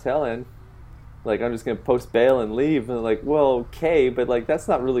 well, I'm not telling. Like, I'm just gonna post bail and leave. And they're like, well, okay, but like that's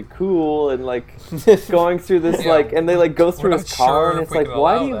not really cool. And like going through this like, and they like go through his car, and it's like,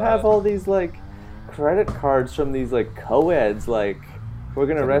 why do you have all these like credit cards from these like co-eds? Like, we're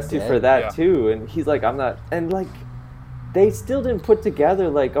gonna arrest you for that too. And he's like, I'm not. And like, they still didn't put together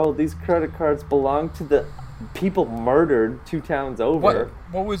like, oh, these credit cards belong to the people murdered 2 towns over.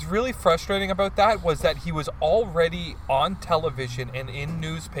 What was really frustrating about that was that he was already on television and in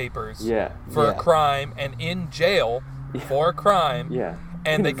newspapers for a crime and in jail for a crime. Yeah.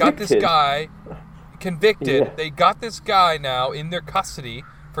 And they got this guy convicted. Yeah. They got this guy now in their custody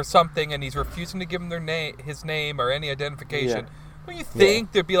for something, and he's refusing to give him his name or any identification. Don't you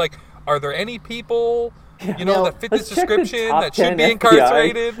think there'd be like, are there any people that fit this description that should be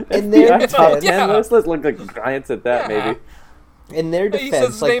incarcerated? And their top 10 list. Let's look like giants at that, maybe. In their defense, he says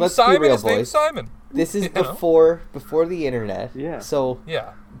his name's let's Simon. be real, His name's Simon. This is before the internet. Yeah. So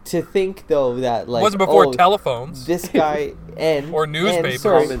to think though that like it wasn't before telephones. This guy or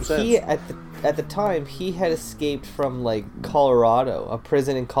newspapers. He at the time he had escaped from like Colorado, a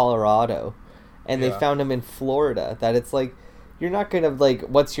prison in Colorado, and they found him in Florida. That it's like, you're not gonna like,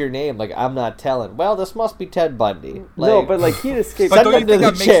 what's your name? Like, I'm not telling. Well, this must be Ted Bundy. Like, no, but like he'd escaped. But don't you think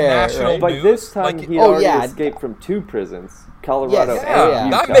that makes national news? But this time he already escaped from 2 prisons, Colorado and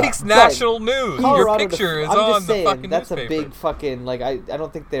Utah. That makes national news. Colorado, your picture is on the fucking that's newspaper. A big fucking like. I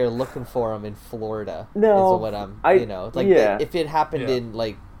don't think they're looking for him in Florida. No, is what if it happened in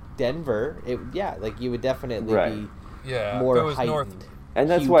like Denver, like you would definitely be more heightened. And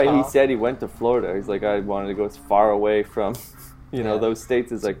that's why he said he went to Florida. He's like, I wanted to go as far away from, those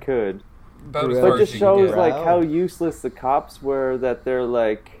states as I could. But it just shows like how useless the cops were. That they're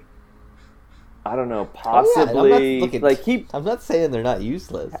like, I don't know, Oh, yeah, possibly like he. I'm not saying they're not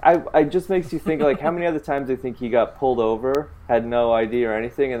useless. I just makes you think like how many other times do you think he got pulled over, had no ID or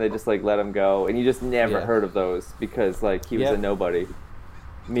anything, and they just like let him go, and you just never Yeah. heard of those because like he was Yeah. a nobody.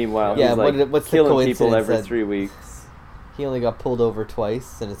 Meanwhile, Yeah, he's like what's the killing people coincidence every that 3 weeks. He only got pulled over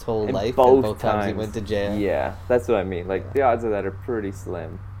twice in his whole And life, both and both times he went to jail. Yeah, that's what I mean. Like the odds of that are pretty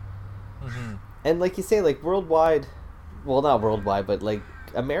slim. Mm-hmm. And like you say, like worldwide, well, not worldwide, but like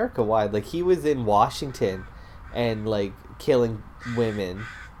America-wide, like he was in Washington and like killing women,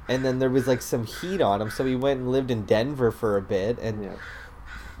 and then there was like some heat on him, so he went and lived in Denver for a bit, and Yeah.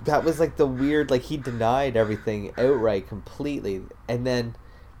 that was like the weird, like he denied everything outright completely, and then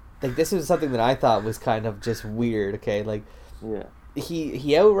like this was something that I thought was kind of just weird. Okay, like Yeah.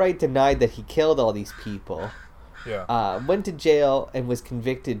 he outright denied that he killed all these people. Yeah. Went to jail and was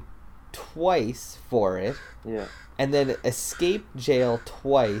convicted twice for it, Yeah. and then escaped jail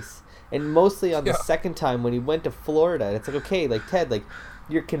twice, and mostly on the Yeah. second time when he went to Florida. It's like, okay, like Ted, like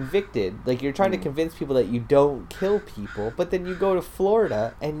you're convicted, like you're trying to convince people that you don't kill people, but then you go to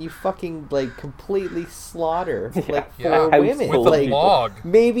Florida and you fucking like completely slaughter like Yeah. four women. With a Like log.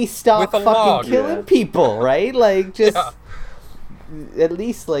 maybe stop With a fucking log. killing Yeah. people, right? Like just. Yeah. At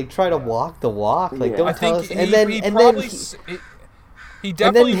least like try to walk the walk. Like Yeah. don't I tell think us. And then he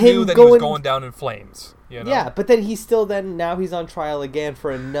definitely him knew that he was going- going down in flames. You know? yeah, but then he's still now he's on trial again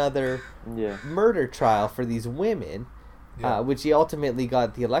for another Yeah. murder trial for these women, Yeah. which he ultimately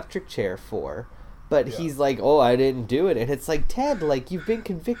got the electric chair for. But Yeah. he's like, oh, I didn't do it. And it's like, Ted, like, you've been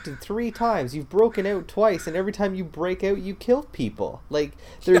convicted 3 times. You've broken out twice. And every time you break out, you kill people. Like,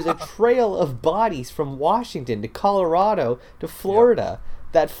 there's a trail of bodies from Washington to Colorado to Florida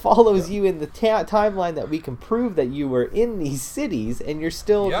that follows you in the timeline that we can prove that you were in these cities. And you're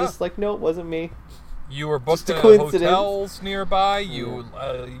still Yeah. just like, no, it wasn't me. You were booked Just a in coincidence. hotels nearby. You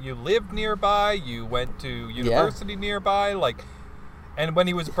lived nearby. You went to university nearby. Like, and when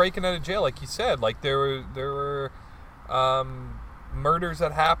he was breaking out of jail, like you said, like there were murders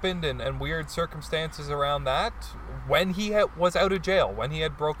that happened and weird circumstances around that when he was out of jail, when he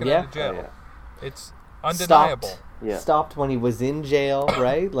had broken out of jail. Oh, yeah. It's undeniable. Yeah. Stopped when he was in jail,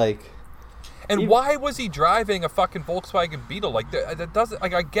 right? Like, And why was he driving a fucking Volkswagen Beetle? Like that doesn't,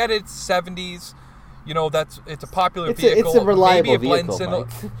 like, I get it, 70s. You know, it's a popular vehicle. It's a reliable maybe it blends vehicle, in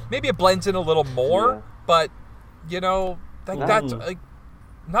Mike. maybe it blends in a little more, Yeah. but you know, like that's like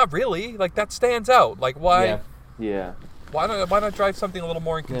not really. Like that stands out. Like why Yeah. Yeah. why not drive something a little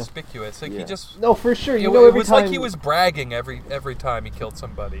more inconspicuous? Like Yeah. he just No, for sure. You it, know, it every was time, like he was bragging every time he killed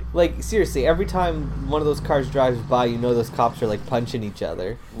somebody. like, seriously, every time one of those cars drives by, you know those cops are like punching each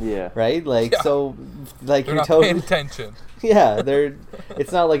other, Yeah. right? Like, Yeah. so, like, They're you're not paying totally, attention. yeah, they're.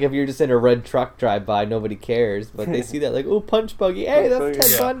 It's not like if you're just in a red truck drive by, nobody cares, but they see that like, oh, punch buggy, hey, Punch that's buggy.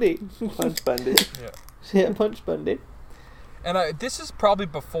 Ted Yeah. Bundy, Punch Bundy. Yeah. yeah, punch Bundy. And this is probably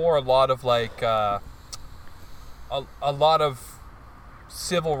before a lot of like a lot of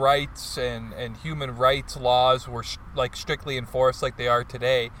civil rights and human rights laws were like strictly enforced like they are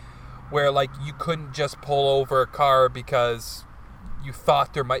today, where like you couldn't just pull over a car because you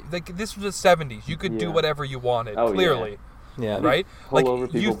thought there might, like, this was the 70s. You could do Yeah. whatever you wanted, Oh, yeah. clearly, Yeah, right? Pull Like over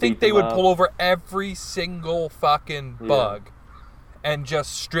you people, think beat they them would up. pull over every single fucking Yeah. bug and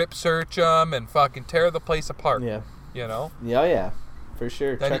just strip search them and fucking tear the place apart. yeah, You know, yeah, for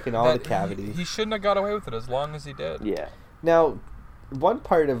sure, That- checking all the that cavities. He shouldn't have got away with it as long as he did. Yeah. Now, one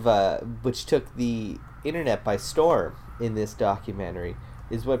part of which took the internet by storm in this documentary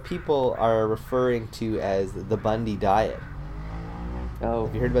is what people are referring to as the Bundy diet. Oh.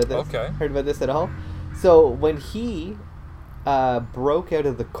 Have you heard about this? Okay. Heard about this at all? So when he broke out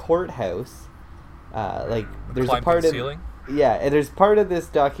of the courthouse, like there's Climbed a part the of ceiling. yeah, and there's part of this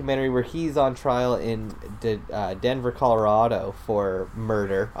documentary where he's on trial in Denver, Colorado for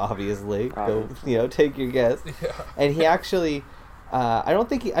murder. Obviously, go take your guess. Yeah. And he actually, I don't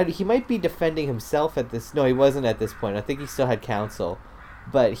think he might be defending himself at this. No, he wasn't at this point. I think he still had counsel,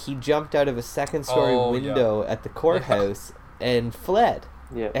 but he jumped out of a second-story window at the courthouse and fled,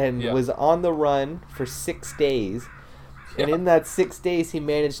 Yeah. and Yeah. was on the run for 6 days. And Yeah. in that 6 days, he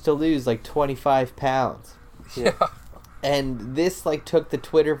managed to lose like 25 pounds. Yeah. And this like took the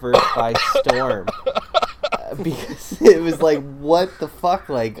Twitterverse by storm. Because it was like, what the fuck?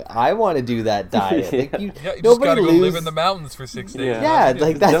 Like, I want to do that diet. Like, Yeah, you just nobody gotta go lose. live in the mountains for 6 days. Yeah. Yeah,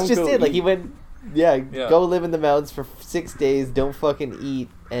 like that's Don't just go it. Like eat. he went, Yeah. go live in the mountains for 6 days. Don't fucking eat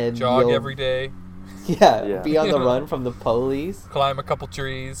and Jog you'll- every day, Yeah, Yeah. be on the Yeah. run from the police. climb a couple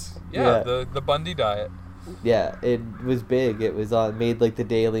trees. Yeah, Yeah. the Bundy diet. Yeah, it was big. It was on made like the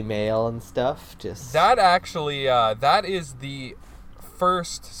Daily Mail and stuff. Just That actually, that is the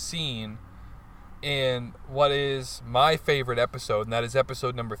first scene in what is my favorite episode, and that is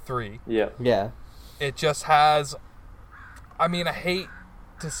episode number 3. Yeah. Yeah. It just has, I mean, I hate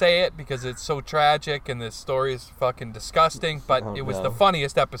to say it because it's so tragic and this story is fucking disgusting, but Oh, it was no. the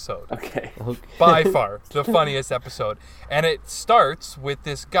funniest episode. Okay. Okay. By far the funniest episode. And it starts with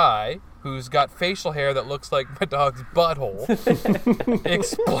this guy who's got facial hair that looks like my dog's butthole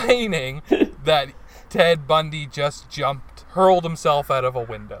explaining that Ted Bundy just hurled himself out of a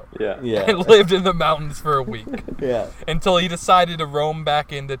window Yeah. Yeah. and lived in the mountains for a week Yeah. until he decided to roam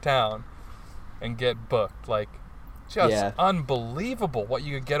back into town and get booked. Like, just Yeah. unbelievable what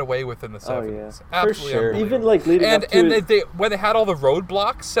you could get away with in the 70s. Absolutely sure. unbelievable. Even like leading And up to and they when they had all the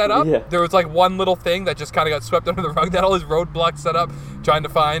roadblocks set up, Yeah. there was like one little thing that just kind of got swept under the rug. They had all these roadblocks set up, trying to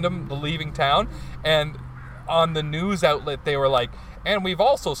find him, leaving town. And on the news outlet, they were like, "And we've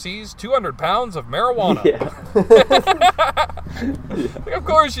also seized 200 pounds of marijuana." yeah. Like, of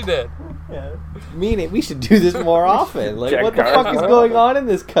course you did. Yeah. Meaning we should do this more often. Like, Check what the cars fuck is more going often. on in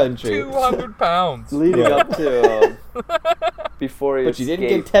this country? 200 pounds. Leading Yeah. up to before he But you didn't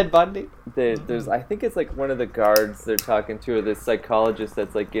escaped, get Ted Bundy? there's I think it's like one of the guards they're talking to, or this psychologist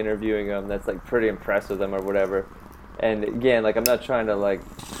that's like interviewing him, that's like pretty impressed with him or whatever. And again, like I'm not trying to like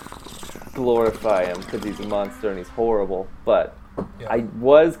glorify him because he's a monster and he's horrible, but Yeah. I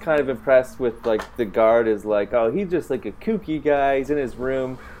was kind of impressed with like the guard is like, oh, he's just like a kooky guy. He's in his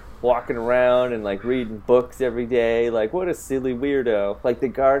room walking around and like reading books every day. Like, what a silly weirdo. Like, the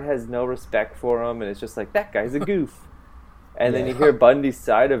guard has no respect for him, and it's just like, that guy's a goof. And then you hear Bundy's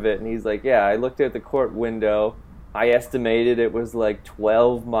side of it, and he's like, yeah, I looked out the court window. I estimated it was like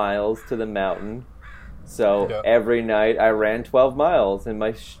 12 miles to the mountain. So Yeah. every night I ran 12 miles, and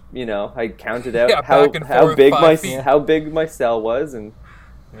I counted out Yeah, how back and forth, big 5 my feet. how big my cell was, and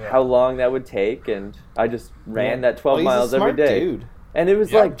Yeah. how long that would take, and I just ran that 12 Well, he's miles a smart every day. Dude. And it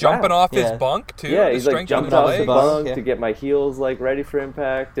was Yeah, like jumping wow. off his Yeah. bunk too. Yeah, to he's like strengthen jumping his off the legs. bunk Yeah. to get my heels like ready for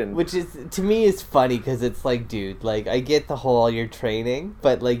impact, and Which is, to me, is funny because it's like, dude, like, I get the whole you're training,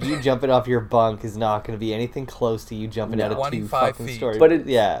 but like, you jumping off your bunk is not going to be anything close to you jumping No. out of 2 25 fucking feet. stories. But it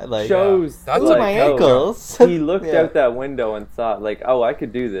yeah, like, shows That's ooh, like, my oh, ankles. he looked Yeah. out that window and thought like, oh, I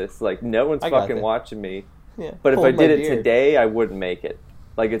could do this. Like, no one's I got fucking this. watching me. Yeah. But if Hold I my did it beer. today, I wouldn't make it.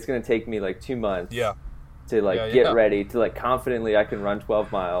 Like, it's gonna take me like 2 months. Yeah. To like Yeah, get yeah. ready to like confidently I can run 12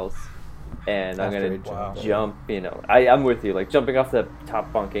 miles, and I'm After gonna a Wow. jump. I'm with you. Like, jumping off the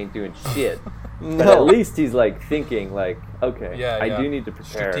top bunk ain't doing shit. No. But at least he's like thinking like, okay, Yeah, I yeah. do need to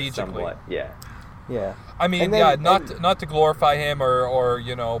prepare Strategically. somewhat. Yeah. Yeah. I mean, And then- yeah, and- not to glorify him or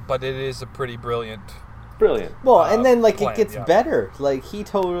but it is a pretty brilliant. Brilliant. Well, and then like plan, it gets yeah. better. Like he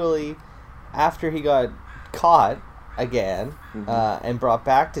totally, after he got caught again and brought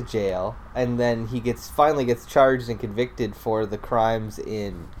back to jail, and then he finally gets charged and convicted for the crimes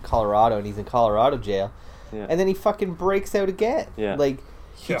in Colorado, and he's in Colorado jail, Yeah. and then he fucking breaks out again. Yeah. Like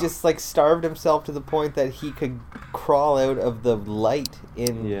he Yeah. just like starved himself to the point that he could crawl out of the light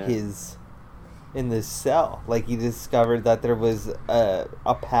in Yeah. in this cell. Like he discovered that there was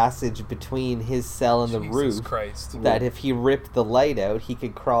a passage between his cell and the Jesus roof Christ. that if he ripped the light out, he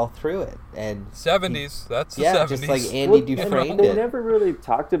could crawl through it. And 70s. That's the yeah, 70s. just like Andy Well, Dufresne and they did. never really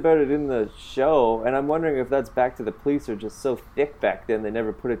talked about it in the show, and I'm wondering if that's back to the police are just so thick back then they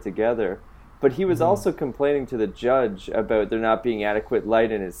never put it together. But he was Mm-hmm. also complaining to the judge about there not being adequate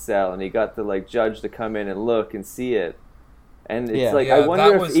light in his cell, and he got the judge to come in and look and see it. And it's Yeah. like yeah, I wonder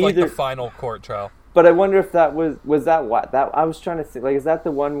that if was either. like the final court trial. But I wonder if that was that what that I was trying to think. Like, is that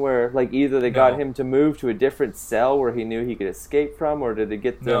the one where like either they got No. him to move to a different cell where he knew he could escape from, or did they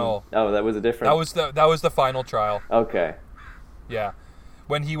get them? No. Oh, that was a different. That was the final trial. Okay. Yeah.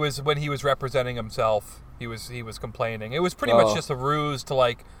 When he was representing himself, he was complaining. It was pretty Oh. much just a ruse to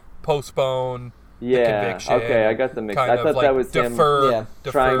like postpone the Yeah. conviction. Okay, I got the mix. kind I of, thought like, that was him defer, Yeah.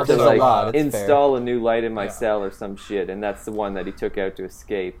 trying defer to There's a lot, like it's fair. install a new light in my Yeah. cell or some shit, and that's the one that he took out to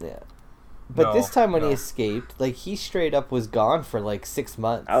escape. Yeah. But No, this time when he no. escaped, like he straight up was gone for like 6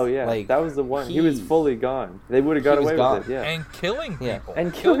 months. Oh yeah, like that was the one. He was fully gone. They would have got he was away gone. with it. Yeah. and killing Yeah. people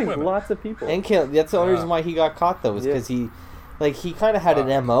And killing women. lots of people. and kill. That's the only Yeah. reason why he got caught though, was Yeah. because he kind of had an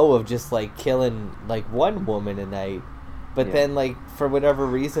MO of just like killing like one woman a night, but Yeah. then like for whatever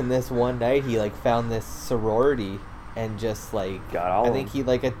reason, this one night he like found this sorority and just like Got all I of think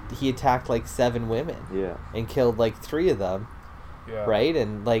them. he attacked like 7 women Yeah. and killed like 3 of them. Yeah. Right,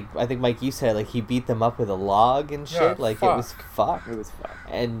 and like I think Mike, you said like he beat them up with a log and shit. Yeah, like fuck. it was fucked. It was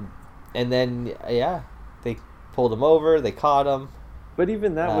fun. And then yeah, they pulled him over. They caught him. But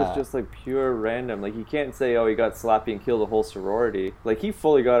even that was Uh, just like pure random. Like, you can't say, oh, he got sloppy and killed the whole sorority. Like, he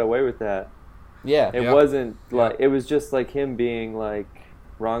fully got away with that. Yeah, It Yeah. wasn't Yeah. like, it was just like him being like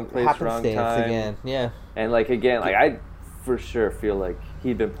wrong place, wrong happenstance time. again. Yeah. And like again, like I for sure feel like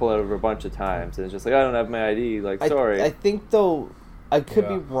he'd been pulled over a bunch of times, and it's just like, I don't have my ID. Like, sorry. I think though, I could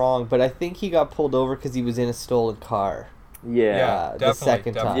be Yeah. wrong, but I think he got pulled over because he was in a stolen car. Yeah. The definitely,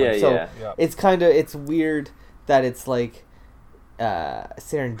 second definitely. time. Yeah, So yeah. it's weird that it's like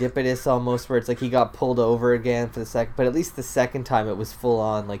serendipitous almost, where it's like he got pulled over again for the second, but at least the second time it was full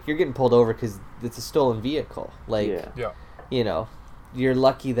on. Like, you're getting pulled over because it's a stolen vehicle. Like, Yeah. you know, you're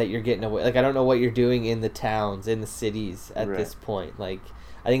lucky that you're getting away. Like, I don't know what you're doing in the towns, in the cities at Right. this point. Like,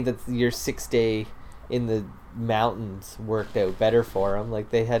 I think that your 6 day in the mountains worked out better for him. Like,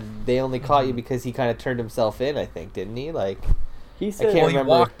 they only caught you because he kind of turned himself in, I think, didn't he? Like, He can't said, Well, he remember.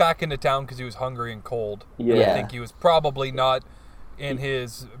 walked back into town because he was hungry and cold. Yeah. And I think he was probably not in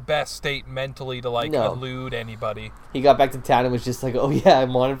his best state mentally to like No. elude anybody. he got back to town and was just like, "Oh yeah,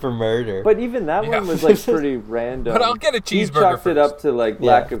 I'm wanted for murder." but even that Yeah. one was like pretty random. But I'll get a He cheeseburger chalked it up first. to like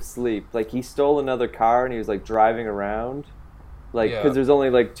Yeah. lack of sleep. Like he stole another car and he was like driving around, like because Yeah. there's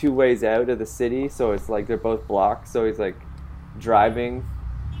only like 2 ways out of the city, so it's like they're both blocked. So he's like driving,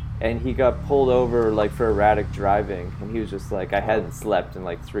 and he got pulled over like for erratic driving, and he was just like, I hadn't slept in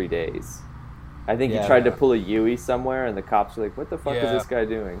like 3 days. I think Yeah. he tried to pull a Yui somewhere, and the cops were like, "What the fuck is Yeah. this guy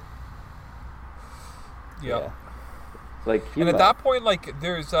doing?" Yep. Like he And at was- that point, like,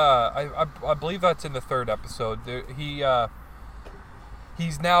 there's I believe that's in the third episode.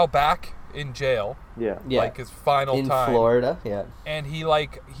 He's now back in jail, yeah. Yeah. like his final in time, Florida, yeah. and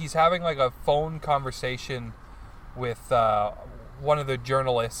he's having like a phone conversation with one of the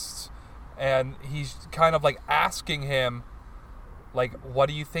journalists, and he's kind of like asking him, like, what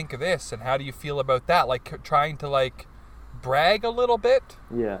do you think of this, and how do you feel about that? Like trying to like brag a little bit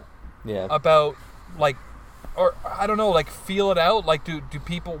Yeah. Yeah. about like, or I don't know, like feel it out. Like,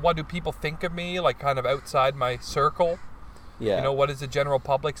 what do people think of me? Like, kind of outside my circle. Yeah. You know, what is the general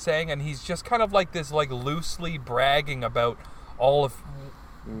public saying? And he's just kind of like this, like loosely bragging about all of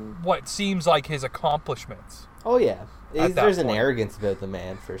what seems like his accomplishments. Oh yeah. At that There's an point. arrogance about the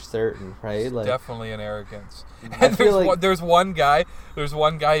man for certain, right? Like, Definitely an arrogance. I And feel like- there's one guy who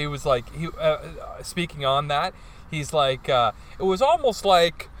was like, speaking on that, he's like, it was almost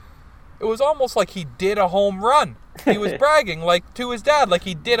like he did a home run. He was bragging like to his dad, like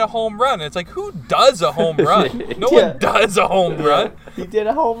he did a home run. And it's like, who does a home run? No Yeah. one does a home run. he did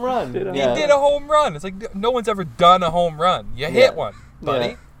a home run. Did a- Yeah. He did a home run. It's like no one's ever done a home run. You hit one,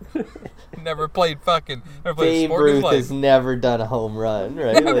 buddy. Never played a Babe sport in his Ruth life. has never done a home run,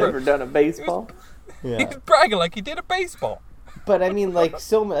 right? You've Like, ever done a baseball? He yeah. was bragging like he did a baseball. But I mean, like,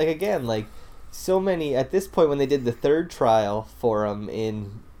 so many at this point when they did the third trial for him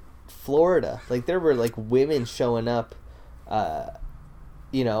in Florida, like there were like women showing up,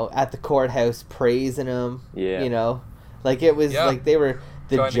 you know, at the courthouse praising him. Yeah. You know, like it was Yeah. like they were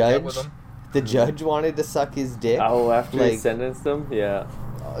the Trying to get with judge. him. The judge wanted to suck his dick. Oh, after he Like- sentenced him? Yeah.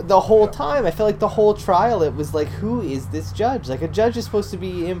 The whole time, I felt like the whole trial, it was like, who is this judge? Like, a judge is supposed to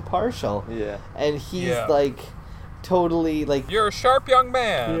be impartial, Yeah. and he's Yeah. like, totally like, You're a sharp young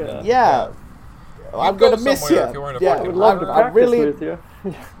man. Yeah. yeah. I'm go gonna miss you. somewhere if you weren't a Yeah, fucking I would love to murderer. I practice really, with you.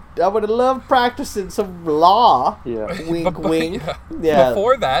 I would have loved practicing some law. Yeah. Wink, But- wink. yeah. Yeah.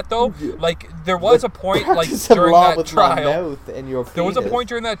 Before that, though, like there was a point, like Practice some during law that with my trial, mouth and your there was a penis. point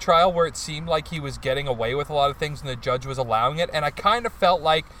during that trial where it seemed like he was getting away with a lot of things, and the judge was allowing it. And I kind of felt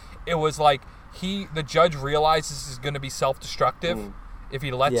like it was like the judge realizes this is going to be self-destructive if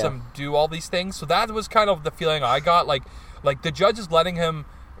he lets Yeah. him do all these things. So that was kind of the feeling I got. Like the judge is letting him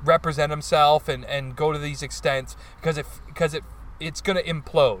represent himself and go to these extents because it's going to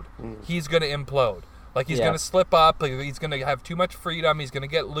implode. He's going to implode. Like he's Yeah. going to slip up. Like he's going to have too much freedom. He's going to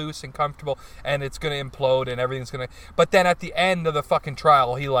get loose and comfortable, and it's going to implode, and everything's going to. But then at the end of the fucking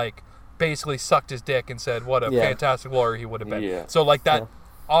trial, he like basically sucked his dick and said, "What a Yeah. fantastic lawyer he would have been." Yeah. So like that, Yeah.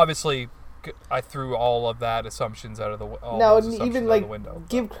 obviously, I threw all of that assumptions out of the No, those and assumptions even out like of the window.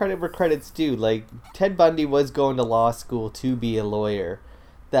 give credit where credit's due. Like Ted Bundy was going to law school to be a lawyer.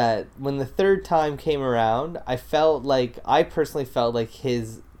 That when the third time came around, I personally felt like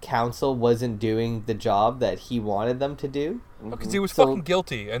his counsel wasn't doing the job that he wanted them to do. Because he was So- fucking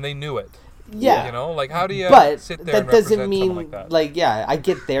guilty, and they knew it. Yeah, You know, like how do you but sit there that and doesn't represent mean someone like that? yeah, I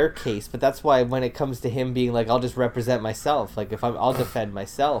get their case, but that's why when it comes to him being like, I'll just represent myself. Like I'll defend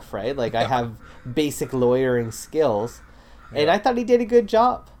myself, right? Like I have basic lawyering skills, and Yeah. I thought he did a good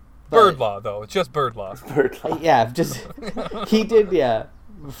job. Bird law, though. It's just bird law. Bird law. Yeah, just he did. Yeah,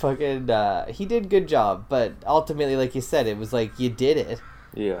 fucking. He did good job, but ultimately, like you said, it was like you did it.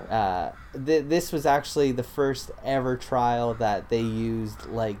 Yeah. This was actually the first ever trial that they used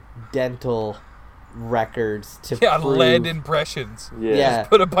like dental records to Yeah, prove... lead impressions. Yeah.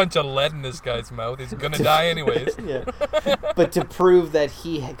 Put a bunch of lead in this guy's mouth. He's gonna die anyways. Yeah. But to prove that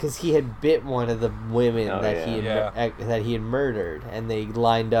because he had bit one of the women that he had murdered, and they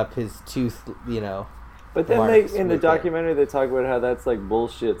lined up his tooth, But then in the documentary they talk about how that's like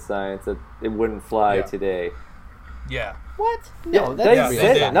bullshit science, that it wouldn't fly today. Yeah. What? No, No, they that's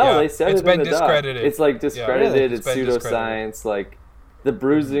said real. it. No, they said It's it been in the doc. discredited. It's like discredited. Yeah. It's been pseudoscience. Like the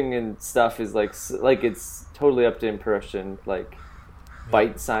bruising and stuff is like it's totally up to impression. Like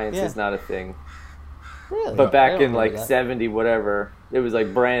bite science is not a thing. Really? But I back don't in know like that. 70 whatever, it was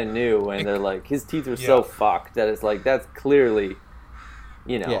like brand new, and they're like his teeth are so fucked that it's like that's clearly,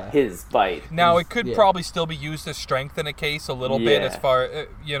 his bite. Now it could probably still be used to strengthen a case a little bit, as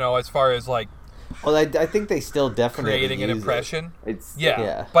far as like Well, I think they still definitely creating an use impression. It's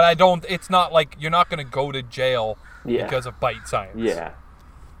Yeah. But I don't. It's not like you're not going to go to jail Yeah. because of bite science. Yeah.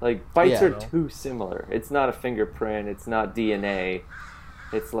 Like bites Yeah. are too similar. It's not a fingerprint. It's not DNA.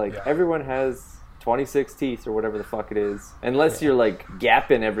 It's like Yeah. everyone has 26 teeth or whatever the fuck it is. Unless you're like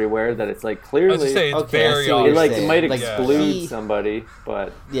gapping everywhere, that it's like I was clearly just saying it's Okay, I very see what it you're like saying. it might Like, exclude he- somebody,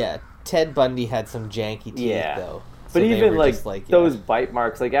 but Yeah, Ted Bundy had some janky teeth, Yeah. though. but So they even were like, just those bite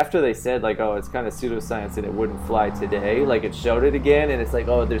marks, like after they said like, oh, it's kind of pseudoscience and it wouldn't fly today, like it showed it again, and it's like,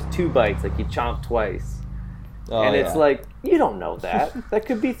 oh, there's 2 bites, like you chomped twice. Oh, And yeah. it's like, you don't know that. That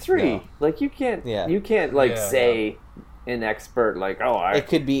could be 3. No. Like you can't Yeah. like Yeah, say an expert like, oh, It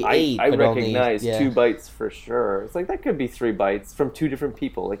could be 8, I but recognize only, 2 bites for sure. It's like that could be 3 bites from 2 different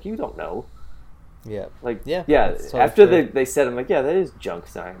people. Like you don't know. Yeah. Like Yeah, yeah. that's totally After true. they said, I'm like, yeah, that is junk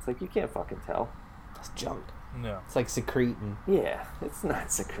science. Like you can't fucking tell. That's junk. No. It's like secretin. Yeah, it's not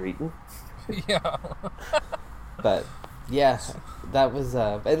secretin. Yeah. But, yeah, that was...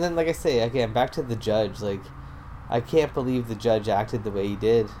 and then, like I say, again, back to the judge, like... I can't believe the judge acted the way he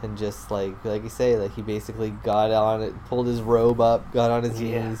did, and just like you say, like he basically got on it, pulled his robe up, got on his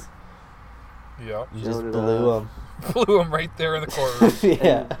knees, Yeah. you just Showed it blew off. him. Blew him right there in the courtroom.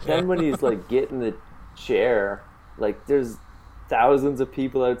 Yeah, Then when he's like getting the chair, like there's thousands of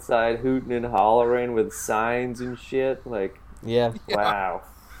people outside hooting and hollering with signs and shit. Like, yeah, wow,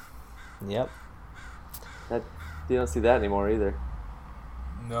 yep, that you don't see that anymore either.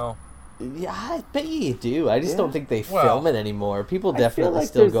 No. yeah. I bet you do. I just Yeah. don't think they Well, film it anymore. People I feel definitely like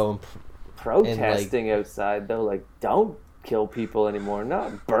still there's go and Protesting outside though, like don't kill people anymore,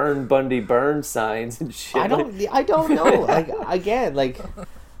 not burn Bundy burn signs and shit. I don't know. Like again, like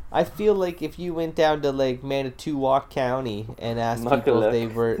I feel like if you went down to like Manitowoc County and asked people if they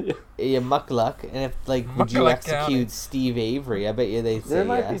were Muckluck, and if like would you Muckluck execute County. Steve Avery, I bet you they'd say There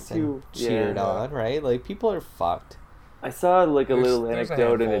might be yes two- and cheer it yeah. on, right? Like people are fucked. I saw like a little There's a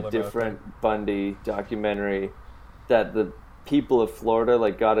anecdote in handful a of them, I different Bundy documentary that the people of Florida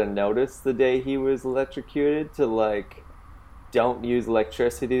like got a notice the day he was electrocuted to like don't use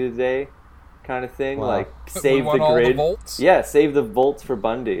electricity today, kind of thing. Wow. Like We save want the all the grid. volts? Yeah, save the volts for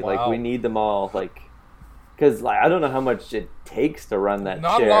Bundy. Like Wow. we need them all. Like because like I don't know how much it takes to run that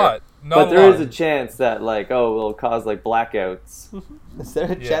Not chair. a lot. But there is a chance that like it'll cause like blackouts. Is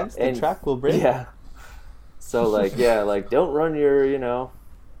there a Yeah. chance the And- truck will break? Yeah. So like like don't run your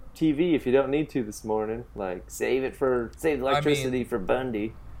TV if you don't need to this morning. Like save electricity for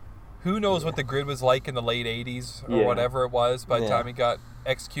Bundy. Who knows what the grid was like in the late 80s or Yeah. whatever it was by the Yeah. time he got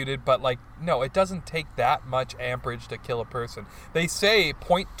executed, but like no, it doesn't take that much amperage to kill a person. They say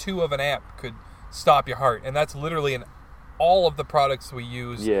 0.2 of an amp could stop your heart, and that's literally in all of the products we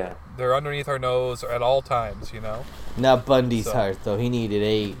use. Yeah. They're underneath our nose at all times, Not Bundy's So- heart though. He needed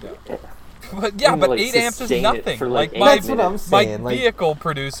 8. But yeah, And, but like, 8 amps is sustain it nothing. for, Like like, my, 8 That's what I'm minutes. my saying. Like vehicle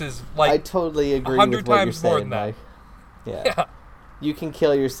produces I like totally agree 100 with what you're times more saying, than that. Mike. Yeah. yeah. You can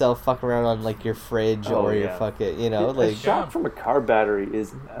kill yourself fucking around on like your fridge Oh, or your yeah. fucking, a like shock from a car battery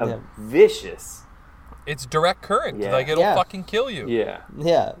is Yeah. vicious. It's direct current. Yeah. Like it'll Yeah. fucking kill you. Yeah.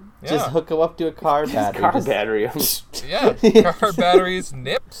 yeah, just Yeah. hook them up to a car His battery. car just- battery. Yeah. Car batteries,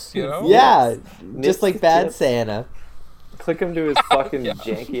 nips, Yeah, Nips just like the Bad tip. Santa. Click him to his fucking Yeah.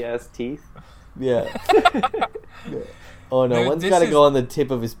 janky ass teeth. Yeah. Oh no, Dude, one's this got to is- go on the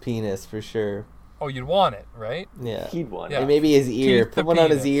tip of his penis for sure. Oh, you'd want it, right? Yeah. He'd want Yeah. And maybe his ear. Teeth Put to one on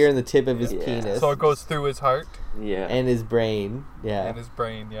his penis. ear and the tip of his Yeah. penis. So it goes through his heart it. Yeah. And his brain. Yeah. and his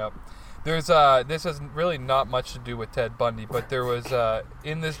brain. Yep. There's this has really not much to do with Ted Bundy, but there was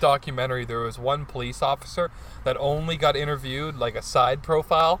in this documentary there was one police officer that only got interviewed, like a side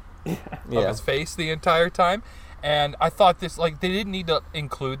profile of Yeah. his face the entire time. And I thought this, like, they didn't need to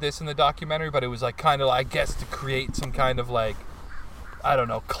include this in the documentary, but it was like kind of, I guess, to create some kind of like, I don't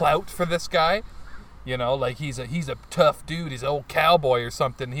know, clout for this guy. Like he's a tough dude. He's an old cowboy or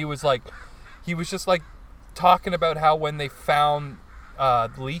something. He was like, he was just like talking about how when they found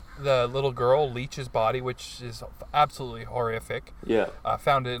the little girl Leech's body, which is absolutely horrific. Yeah.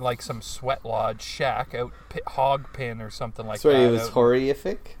 Found it in like some sweat lodge shack out hog pen or something like Sorry, that. it was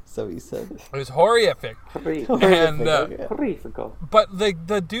horrific. So he said. It was horrific. And Horrifical. but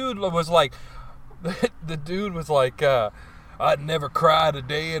the dude was like, the dude was like, I'd never cried a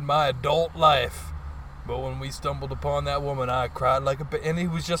day in my adult life, but when we stumbled upon that woman, I cried like a baby. And he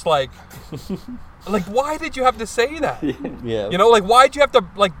was just like, like, why did you have to say that? Yeah. You know, like, why'd you have to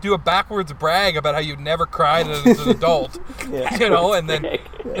like do a backwards brag about how you never cried as an adult? Yeah. You know, and then,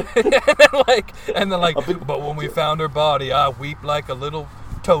 and then like, but when we found her body, I weep like a little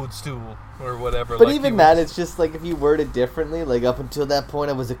toadstool or whatever. But like even that, it's just like if you word it differently, like up until that point,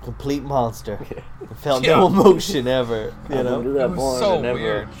 I was a complete monster. I felt no emotion ever. You know, that was point, so I never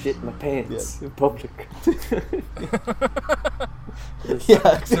weird. shit my pants in public.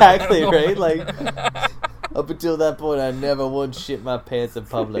 yeah, exactly, right? Like up until that point, I never once shit my pants in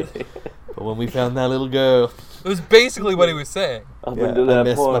public. But when we found that little girl, it was basically what he was saying. Up yeah, until I that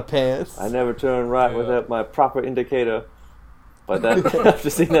missed point, my pants. I never turned right Yeah. without my proper indicator. But then, after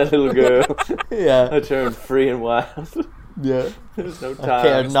seeing that little girl, Yeah, I turned free and wild. yeah. There's no I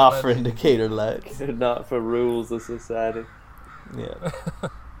care time. not for indicator lights. Not for rules of society. Yeah.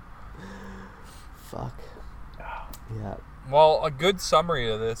 Fuck. Yeah. Well, a good summary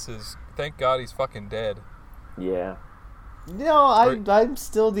of this is, thank God he's fucking dead. Yeah. No, I'm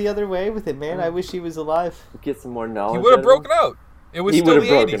still the other way with it, man. I wish he was alive. Get some more knowledge. He would have out of broken him. out. It was He still would've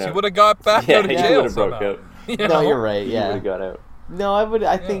the broken 80s. He out. would have got back Yeah, out of he jail would have broke somehow. out. You No, know? you're right. He would Yeah. have got out. No,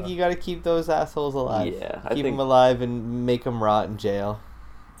 I think Yeah. you got to keep those assholes alive. Yeah, I keep think- them alive and make them rot in jail.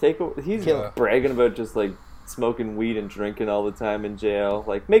 He's Yeah. bragging about just like smoking weed and drinking all the time in jail.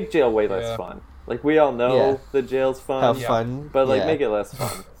 Like, make jail way less Yeah. fun. Like, we all know Yeah. that jail's fun. Have Yeah. fun, But like, yeah. make it less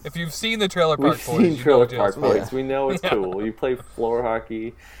fun. If you've seen the Trailer Park We've Boys, seen you Trailer know Park jail's Boys. fun. Yeah. We know it's Yeah. cool. You play floor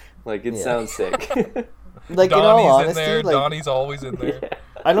hockey. Like, it Yeah. sounds sick. Like in all Donnie's in honesty, there. like Donnie's always in there. Yeah.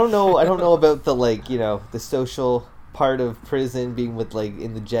 I don't know about the like the social part of prison being with like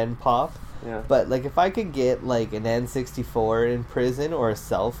in the Gen Pop. Yeah. But like if I could get like an N64 in prison or a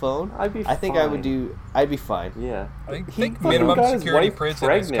cell phone, I'd be I think I would fine. I'd be fine. Yeah. I He think fucking minimum got his security wife prison is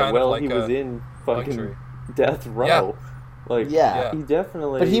pregnant kind of while like he was a in fucking luxury. death row. Yeah. Like, Yeah. he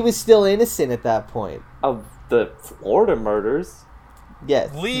definitely. But he was still innocent at that point. of the Florida murders,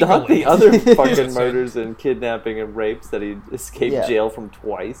 Yes. legally. not the other fucking innocent. murders and kidnapping and rapes that he escaped Yeah. jail from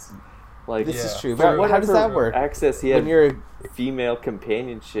twice. Like, This is Yeah. true. For But how does whatever that work? access he had When you're female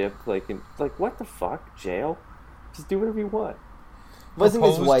companionship, like what the fuck, jail? Just do whatever you want. wasn't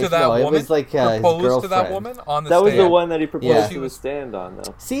his Proposed wife to that though, it woman? was like his Proposed girlfriend. to that woman on the That was stand. the one that he proposed Yeah. to the stand on,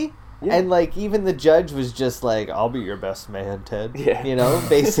 though. See? Yeah. And like even the judge was just like, "I'll be your best man, Ted." Yeah. You know,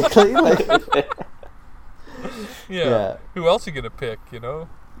 basically like Yeah. Yeah. Who else you gonna pick? You know,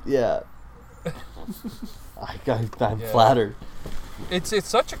 yeah. I'm Yeah. flattered. it's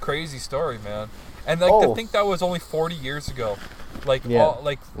such a crazy story, man. And like Oh. to think that was only 40 years ago. Like Yeah.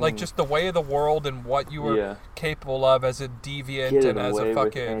 like just the way of the world and what you were Yeah. capable of as a deviant Getting and as away a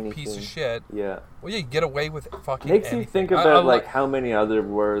with fucking piece of anything. shit. Yeah. Well, yeah, you get away with fucking Makes anything. you think I about like how many other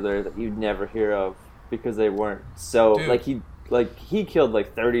were there that you'd never hear of because they weren't so Dude. he killed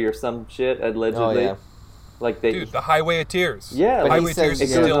like 30 or some shit allegedly. Oh yeah. Like they dude, the Highway of Tears. yeah, But like, he Highway of says- Tears it is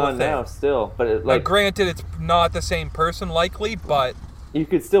yeah. goes still a on thing. now still, but it, Like, like granted, it's not the same person likely, but you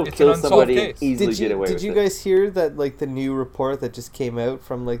could still it's kill an unsolved somebody case. and easily Did get you away did with you it. guys hear that like the new report that just came out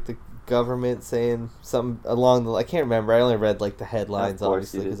from like the government saying something along the I can't remember. I only read like the headlines Of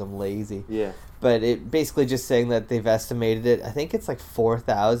course obviously you did. because I'm lazy. Yeah. But it basically just saying that they've estimated it. I think it's like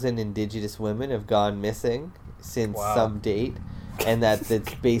 4,000 Indigenous women have gone missing since Wow. some date, and that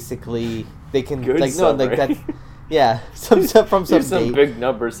it's basically they can Good like no summary. like that. Yeah, some stuff from some Here's some date. big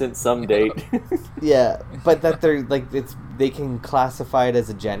number since some date. Yeah, but that they're like they can classify it as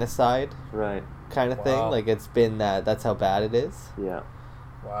a genocide Right. kind of Wow. thing. Like it's been that's how bad it is. Yeah.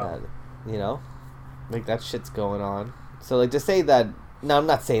 wow. You know, like that shit's going on. So like to say that. No, I'm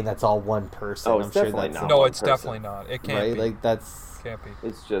not saying that's all one person. Oh, I'm it's sure definitely that's not. No, one it's person. definitely not. It can't right. be. Like that's Can't be.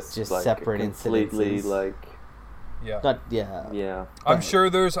 It's just Just like separate completely incidences. like Yeah. not. Yeah. yeah. I'm sure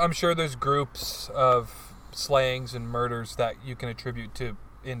there's groups of slayings and murders that you can attribute to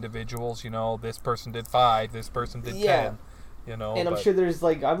individuals. You know, this person did 5, this person did Yeah. 10. You know, And I'm but- sure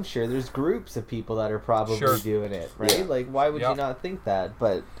there's groups of people that are probably Sure. doing it, right? Yeah. Like, why would Yeah. you not think that?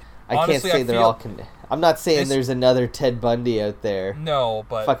 But I Honestly, can't say I they're feel- all. I'm not saying This- there's another Ted Bundy out there. No,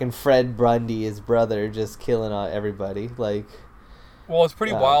 but Fucking Fred Bundy, his brother, just killing everybody. Like, Well, it's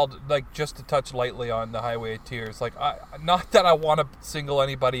pretty Yeah. wild. Like, just to touch lightly on the highway of tears. Like, not that I want to single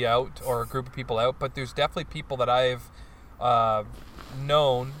anybody out or a group of people out, but there's definitely people that I've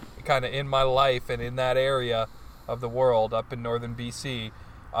known kind of in my life and in that area of the world up in northern BC,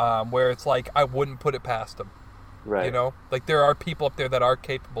 where it's like I wouldn't put it past them. Right. You know, like there are people up there that are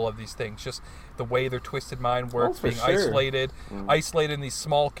capable of these things. Just the way their twisted mind works, for being sure. isolated in these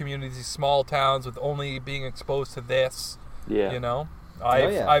small communities, these small towns, with only being exposed to this. Yeah. You know,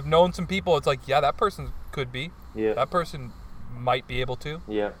 yeah. I've known some people. It's like, yeah, that person could be. Yeah. That person might be able to.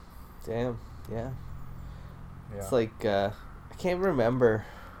 Yeah. Damn. Yeah. Yeah. It's like I can't remember.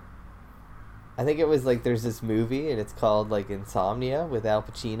 I think it was like there's this movie and it's called like Insomnia with Al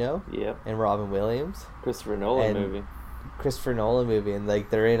Pacino Yep. and Robin Williams. Christopher Nolan And- movie. Christopher Nolan movie, and like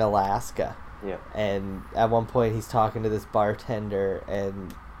they're in Alaska, Yeah. and at one point he's talking to this bartender,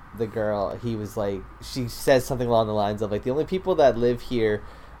 and the girl, he was like, she says something along the lines of like, the only people that live here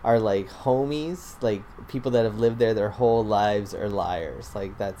are like homies, like people that have lived there their whole lives are liars,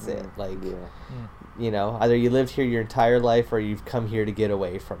 like that's it, like Yeah. you know, either you lived here your entire life or you've come here to get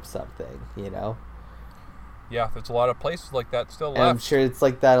away from something, you know. Yeah, there's a lot of places like that still And I'm left. sure it's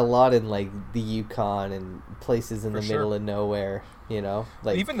like that a lot in like the Yukon and places in For the sure. middle of nowhere, you know,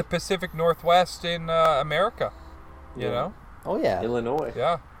 like Even the Pacific Northwest in America. You Yeah. know? oh yeah, Illinois.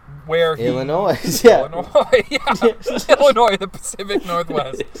 Yeah. Where he... Illinois, yeah. Illinois, yeah. Illinois, the Pacific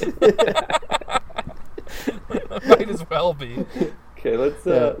Northwest. Might as well be. Okay,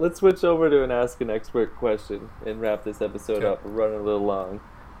 Yeah. let's switch over to an Ask an Expert question and wrap this episode Okay. up. We're running a little long.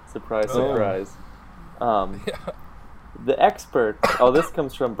 Surprise, Oh. surprise. Yeah. The expert. Oh, this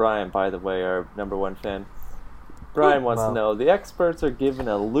comes from Brian, by the way, our number one fan. Brian wants Wow. to know: the experts are given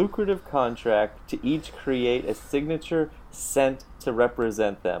a lucrative contract to each create a signature scent to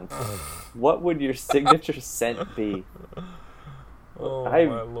represent them. What would your signature scent be? Oh, my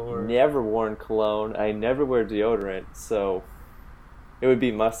I've Lord. never worn cologne. I never wear deodorant, so it would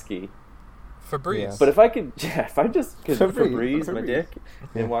be musky. Febreze. Yeah. But if I could, yeah, if I just could Febreze. Febreze my dick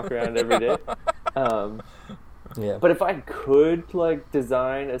and walk around every day. Yeah. But if I could like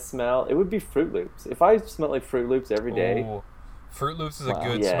design a smell, it would be Fruit Loops. If I smelled like Fruit Loops every day, Ooh. Fruit Loops is Wow. a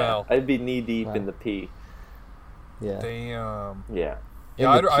good yeah, smell. I'd be knee deep Wow. in the pee. Yeah. Damn. Yeah.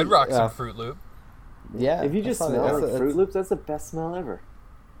 Yeah, In the I'd rock pee- some Fruit Loop. Yeah. If you just that's smell not- like that's- Fruit Loops, that's the best smell ever.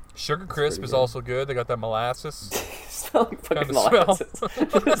 Sugar Crisp pretty is good. also good. They got that molasses. Smell like fucking Kinda smell.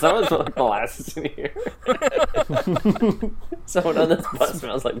 molasses. Someone smells like molasses in here. Someone on this bus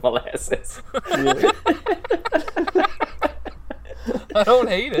smells like molasses. I don't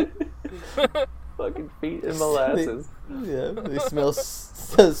hate it. Fucking feet and molasses. Yeah, they smell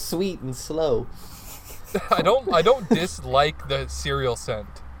so sweet and slow. I don't dislike the cereal scent.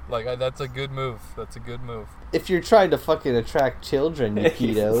 Like that's a good move. That's a good move. If you're trying to fucking attract children, you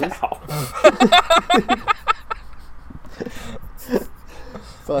pedos.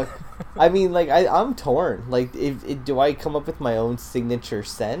 Fuck. I mean, like, I'm torn. Like, if do I come up with my own signature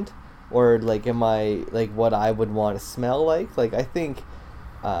scent? Or, like, am I, like, what I would want to smell like? Like, I think,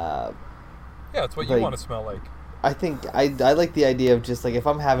 Yeah, it's what you Like- want to smell like. I like the idea of just, like, if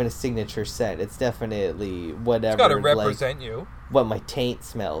I'm having a signature scent, it's definitely whatever, It's got to like, represent you. what my taint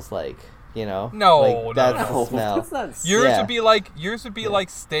smells like, you know? No, like, no, that's no. the smell. That's not Yours Yeah. would be like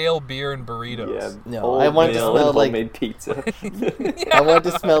stale beer and burritos. Yeah, No, old I want it to meal smell and like- homemade pizza. I want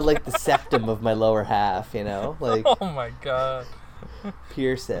it to smell like the septum of my lower half, you know? Like, Oh my god.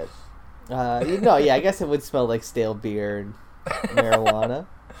 pure sip. No, yeah, I guess it would smell like stale beer and marijuana.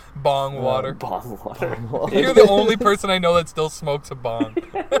 Bong water. Bong water. You're the only person I know that still smokes a bong.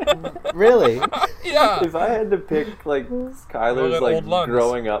 Really? Yeah. If I had to pick like Well, Skylar's that like old lungs.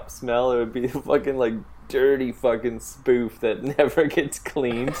 growing up smell, it would be the fucking like dirty fucking spoof that never gets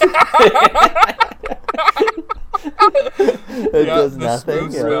cleaned. It Yeah, does the nothing.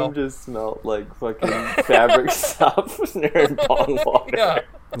 smooth Yeah. smell. Room just smelled like fucking fabric softener and bong water. Yeah.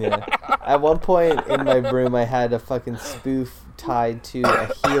 Yeah. At one point in my room, I had a fucking spoof tied to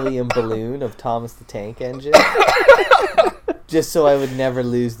a helium balloon of Thomas the Tank Engine. Just so I would never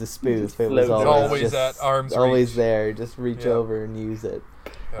lose the spoof. It was floats always, Always just, at arm's always reach. there. Just reach Yeah. over and use it.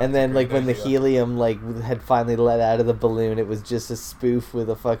 That's And a then, great like, when the idea. helium, like, had finally let out of the balloon, it was just a spoof with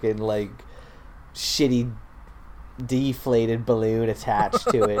a fucking, like, shitty deflated balloon attached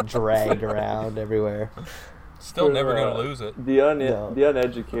to it, dragged around everywhere. Still For, never gonna lose it. No. The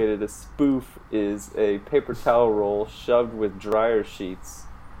uneducated, a spoof is a paper towel roll shoved with dryer sheets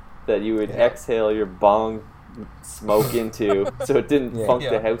that you would Yeah. exhale your bong smoke into, so it didn't Yeah. funk Yeah.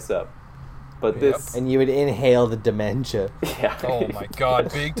 the house up. But this, And you would inhale the dementia. yeah. Oh my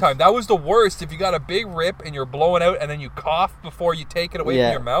god, big time. That was the worst. If you got a big rip and you're blowing out and then you cough before you take it away Yeah.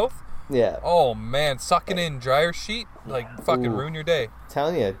 from your mouth. Yeah. Oh man, sucking in dryer sheet, like fucking Ooh. ruin your day.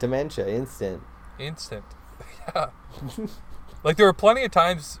 Telling you, dementia, instant. Instant. Yeah. Like there were plenty of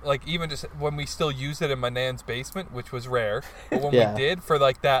times, like even just when we still used it in my nan's basement, which was rare, but when Yeah. we did for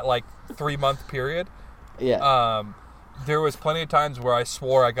like that 3-month period, Yeah. there was plenty of times where I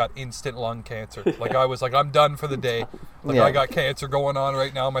swore I got instant lung cancer. Like I was like, I'm done for the day. Like Yeah. I got cancer going on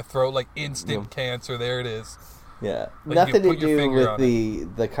right now in my throat, like instant cancer. There it is. Yeah, Like, nothing you to put your do finger with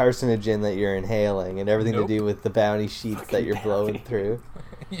on the carcinogen that you're inhaling, and everything Nope. to do with the bounty sheets that you're blowing through.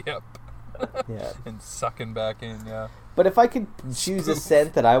 Yep. Yeah, And sucking back in, yeah. but if I could choose a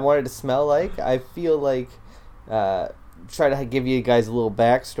scent that I wanted to smell like, I feel like try to give you guys a little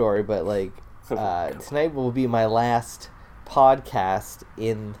backstory, but like tonight will be my last podcast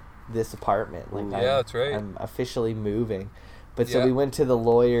in this apartment. Like, Yeah, that's right. I'm officially moving. But so Yeah. we went to the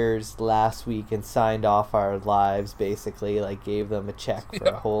lawyers last week and signed off our lives, basically, like gave them a check for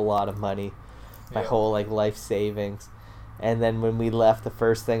a Yeah. whole lot of money, my Yeah. whole like life savings. And then when we left, the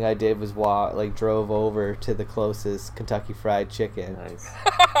first thing I did was drove over to the closest Kentucky Fried Chicken Nice.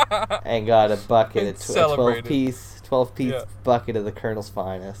 and got a bucket, And a celebrated. 12 piece Yeah. bucket of the Colonel's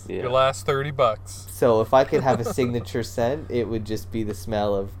Finest. Yeah. Your last $30. So if I could have a signature scent, it would just be the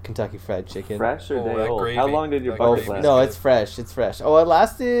smell of Kentucky Fried Chicken. Fresh or Oh, day that old? gravy. How long did your That bucket gravy. last? No, it's fresh. It's fresh. Oh, it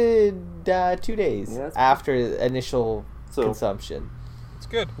lasted 2 days Yeah, that's- after initial So- consumption. It's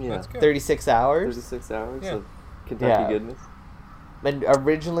good. Yeah. That's good. 36 hours. 36 hours Yeah. of Kentucky Yeah. goodness. And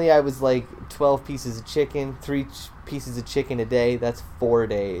originally I was like 12 pieces of chicken, 3 pieces of chicken a day. That's 4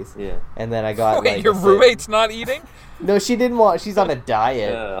 days. Yeah. And then I got Wait, like your roommate's not eating? No, she didn't want. She's on a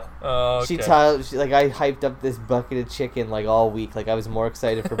diet. Yeah. Oh, okay. She like I hyped up this bucket of chicken like all week. Like I was more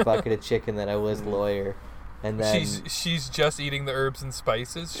excited for bucket of chicken than I was lawyer. And then She's just eating the herbs and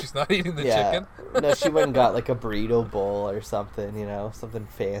spices. She's not eating the yeah, chicken. no, she went and got like a burrito bowl or something. You know, something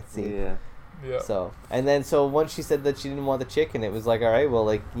fancy. Yeah. Yeah. So once she said that she didn't want the chicken, it was like, all right, well,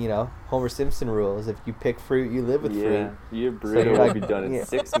 like, you know, Homer Simpson rules: if you pick fruit, you live with Yeah. fruit. Your So burrito you're will like- be done in yeah.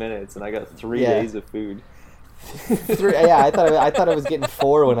 6 minutes, and I got 3 Yeah. days of food. Yeah, I thought I was getting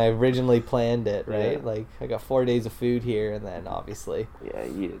 4 when I originally planned it, right? Yeah. Like I got 4 days of food here, and then obviously Yeah,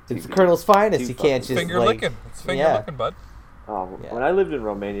 you eat it. it's too. the Colonel's Finest. Too You can't fucking- just Finger like, licking. It's finger yeah. licking, bud. Oh, Yeah. when I lived in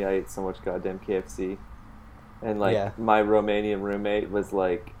Romania, I ate so much goddamn KFC, and like Yeah. my Romanian roommate was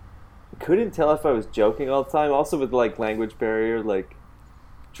like, couldn't tell if I was joking all the time. Also with like language barrier, like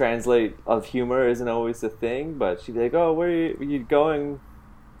translate of humor isn't always a thing. But she'd be like, "Oh, where are you going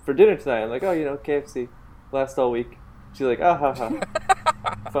for dinner tonight?" I'm like, "Oh, you know, KFC, last all week." She's like, "Ah ha ha."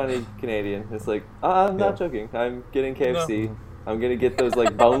 Funny Canadian. It's like, I'm not joking. I'm getting KFC. No. I'm gonna get those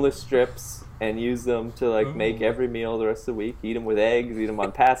like boneless strips and use them to like make Ooh. every meal the rest of the week. Eat them with eggs. Eat them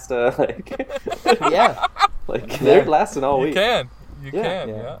on pasta. Like, Yeah. like they're lasting all You week. can. You Yeah. can.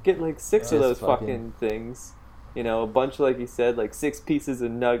 Yeah. Yeah. Get like 6 of Yeah. those Just fucking- fucking things. You know, a bunch like you said, like 6 pieces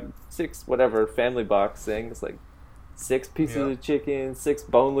of 6 whatever family box thing. It's like 6 pieces Yeah. of chicken, 6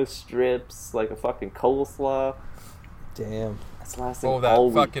 boneless strips, like a fucking coleslaw. Damn. That's lasting Oh, that all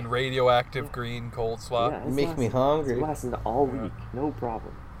week. fucking radioactive green cold slaw. Yeah, You it's make me lasting- hungry. It's lasting all week, no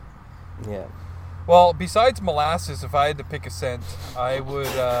problem. Yeah. Well, besides molasses, if I had to pick a scent, I would.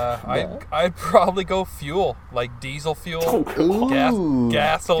 I'd probably go fuel, like diesel fuel, Ooh,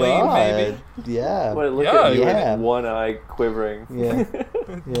 gasoline, maybe. God. Yeah. Boy, look Yeah, at you yeah. with one eye quivering. Yeah.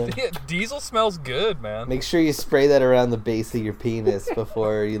 Yeah. Diesel smells good, man. Make sure you spray that around the base of your penis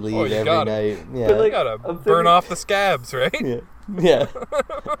before you leave you every gotta. night. Yeah. But, You like, gotta I'm burn thinking- off the scabs, right? yeah. Yeah.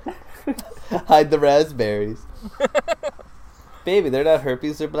 Hide the raspberries. Baby, they're not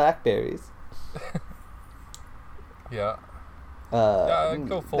herpes, they're blackberries. Yeah. Uh, I'd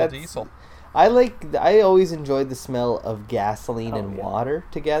go full that's- diesel. I always enjoyed the smell of gasoline Oh, and yeah. water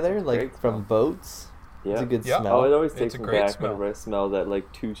together, like Great from smell. boats. Yeah. It's a good Yeah. smell. Oh, it always It's takes a me great back smell. whenever I smell that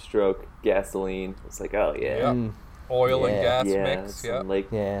like 2-stroke gasoline. It's like, oh yeah, Yeah. Mm, Oil and Yeah. gas yeah, mix. some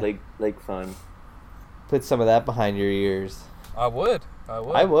Yeah. lake fun. put some of that behind your ears. I would. I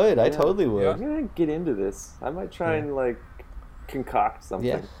Yeah. totally would. Yeah. I'm gonna get into this. I might try and like concoct something.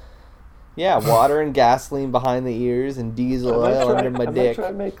 Yeah. Yeah, water and gasoline behind the ears and diesel I might oil try, under my I might dick. try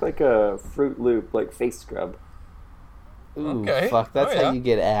and make like a Fruit Loop like face scrub. Ooh, Okay. fuck, that's Oh, how yeah. you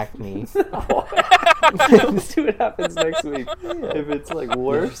get acne. Let's see what happens next week. If it's like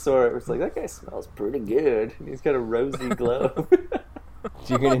worse or it's like that guy smells pretty good. He's got a rosy glow.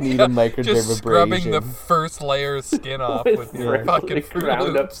 You're gonna need a Just scrubbing the microdermabrasion. first layer of skin off with your freshly fucking Fruit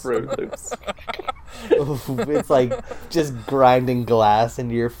ground up Loops. Fruit Loops. It's like just grinding glass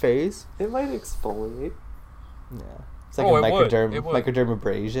into your face. It might exfoliate. Yeah. It's like Oh, a it would.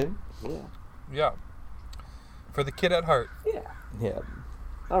 microdermabrasion. Yeah. Yeah. For the kid at heart. Yeah. Yeah.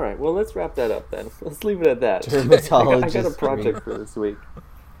 All right. Well, let's wrap that up then. Let's leave it at that. Dermatologist. I got a project for this week.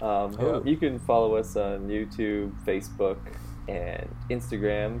 Yeah. You can follow us on YouTube, Facebook, and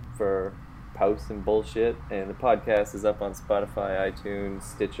Instagram for posts and bullshit. And the podcast is up on Spotify, iTunes,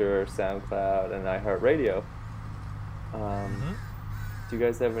 Stitcher, SoundCloud, and iHeartRadio. Do you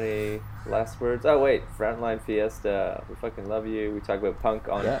guys have any last words? Oh, wait. Frontline Fiesta. We fucking love you. We talk about punk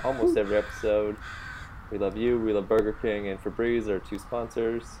on almost every episode. We love you. We love Burger King and Febreze, our two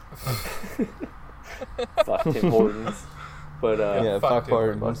sponsors. Fuck Tim Hortons. But, Yeah, fuck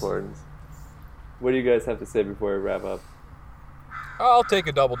Hortons. Fuck Hortons. What do you guys have to say before we wrap up? I'll take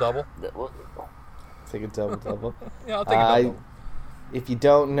a double-double. Take a double. Yeah, I'll take a double. If you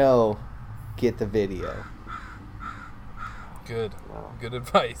don't know, get the video. Good. Wow. Good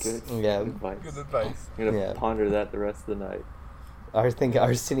advice. Good, Yeah. good advice. Good advice. I'm going to Yeah. ponder that the rest of the night. I think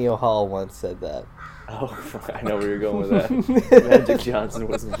Arsenio Hall once said that. Oh, I know where you're going with that. Magic Johnson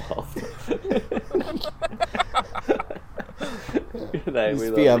was involved. Good night. We Used to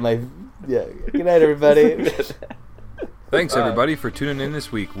love be you. on my Good night, everybody. Thanks, everybody, for tuning in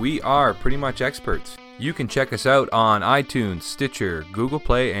this week. We are Pretty Much Experts. You can check us out on iTunes, Stitcher, Google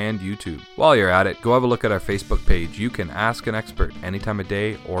Play, and YouTube. While you're at it, go have a look at our Facebook page. You can ask an expert any time of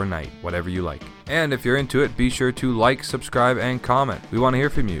day or night, whatever you like. And if you're into it, be sure to like, subscribe, and comment. We want to hear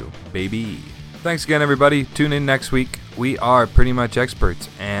from you, baby. Thanks again, everybody. Tune in next week. We are Pretty Much Experts,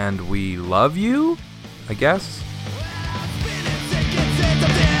 and we love you, I guess.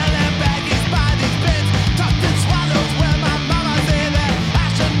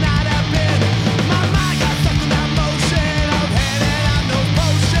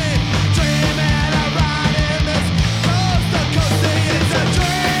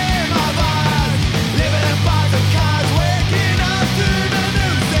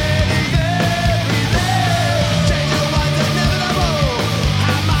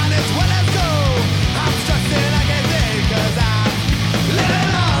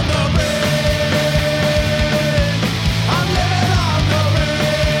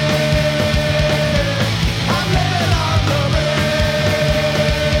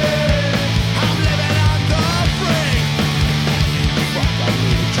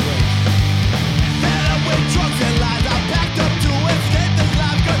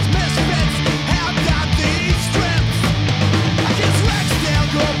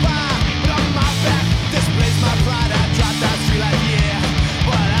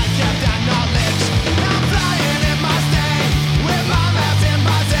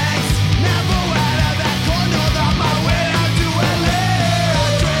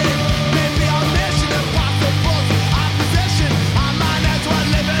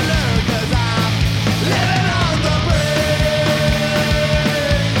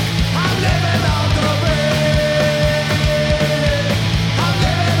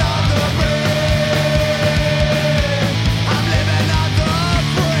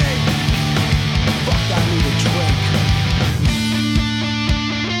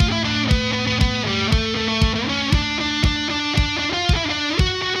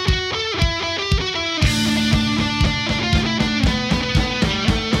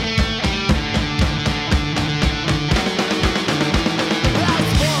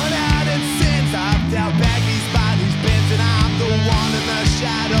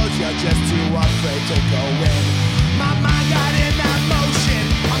 Just too afraid to go in.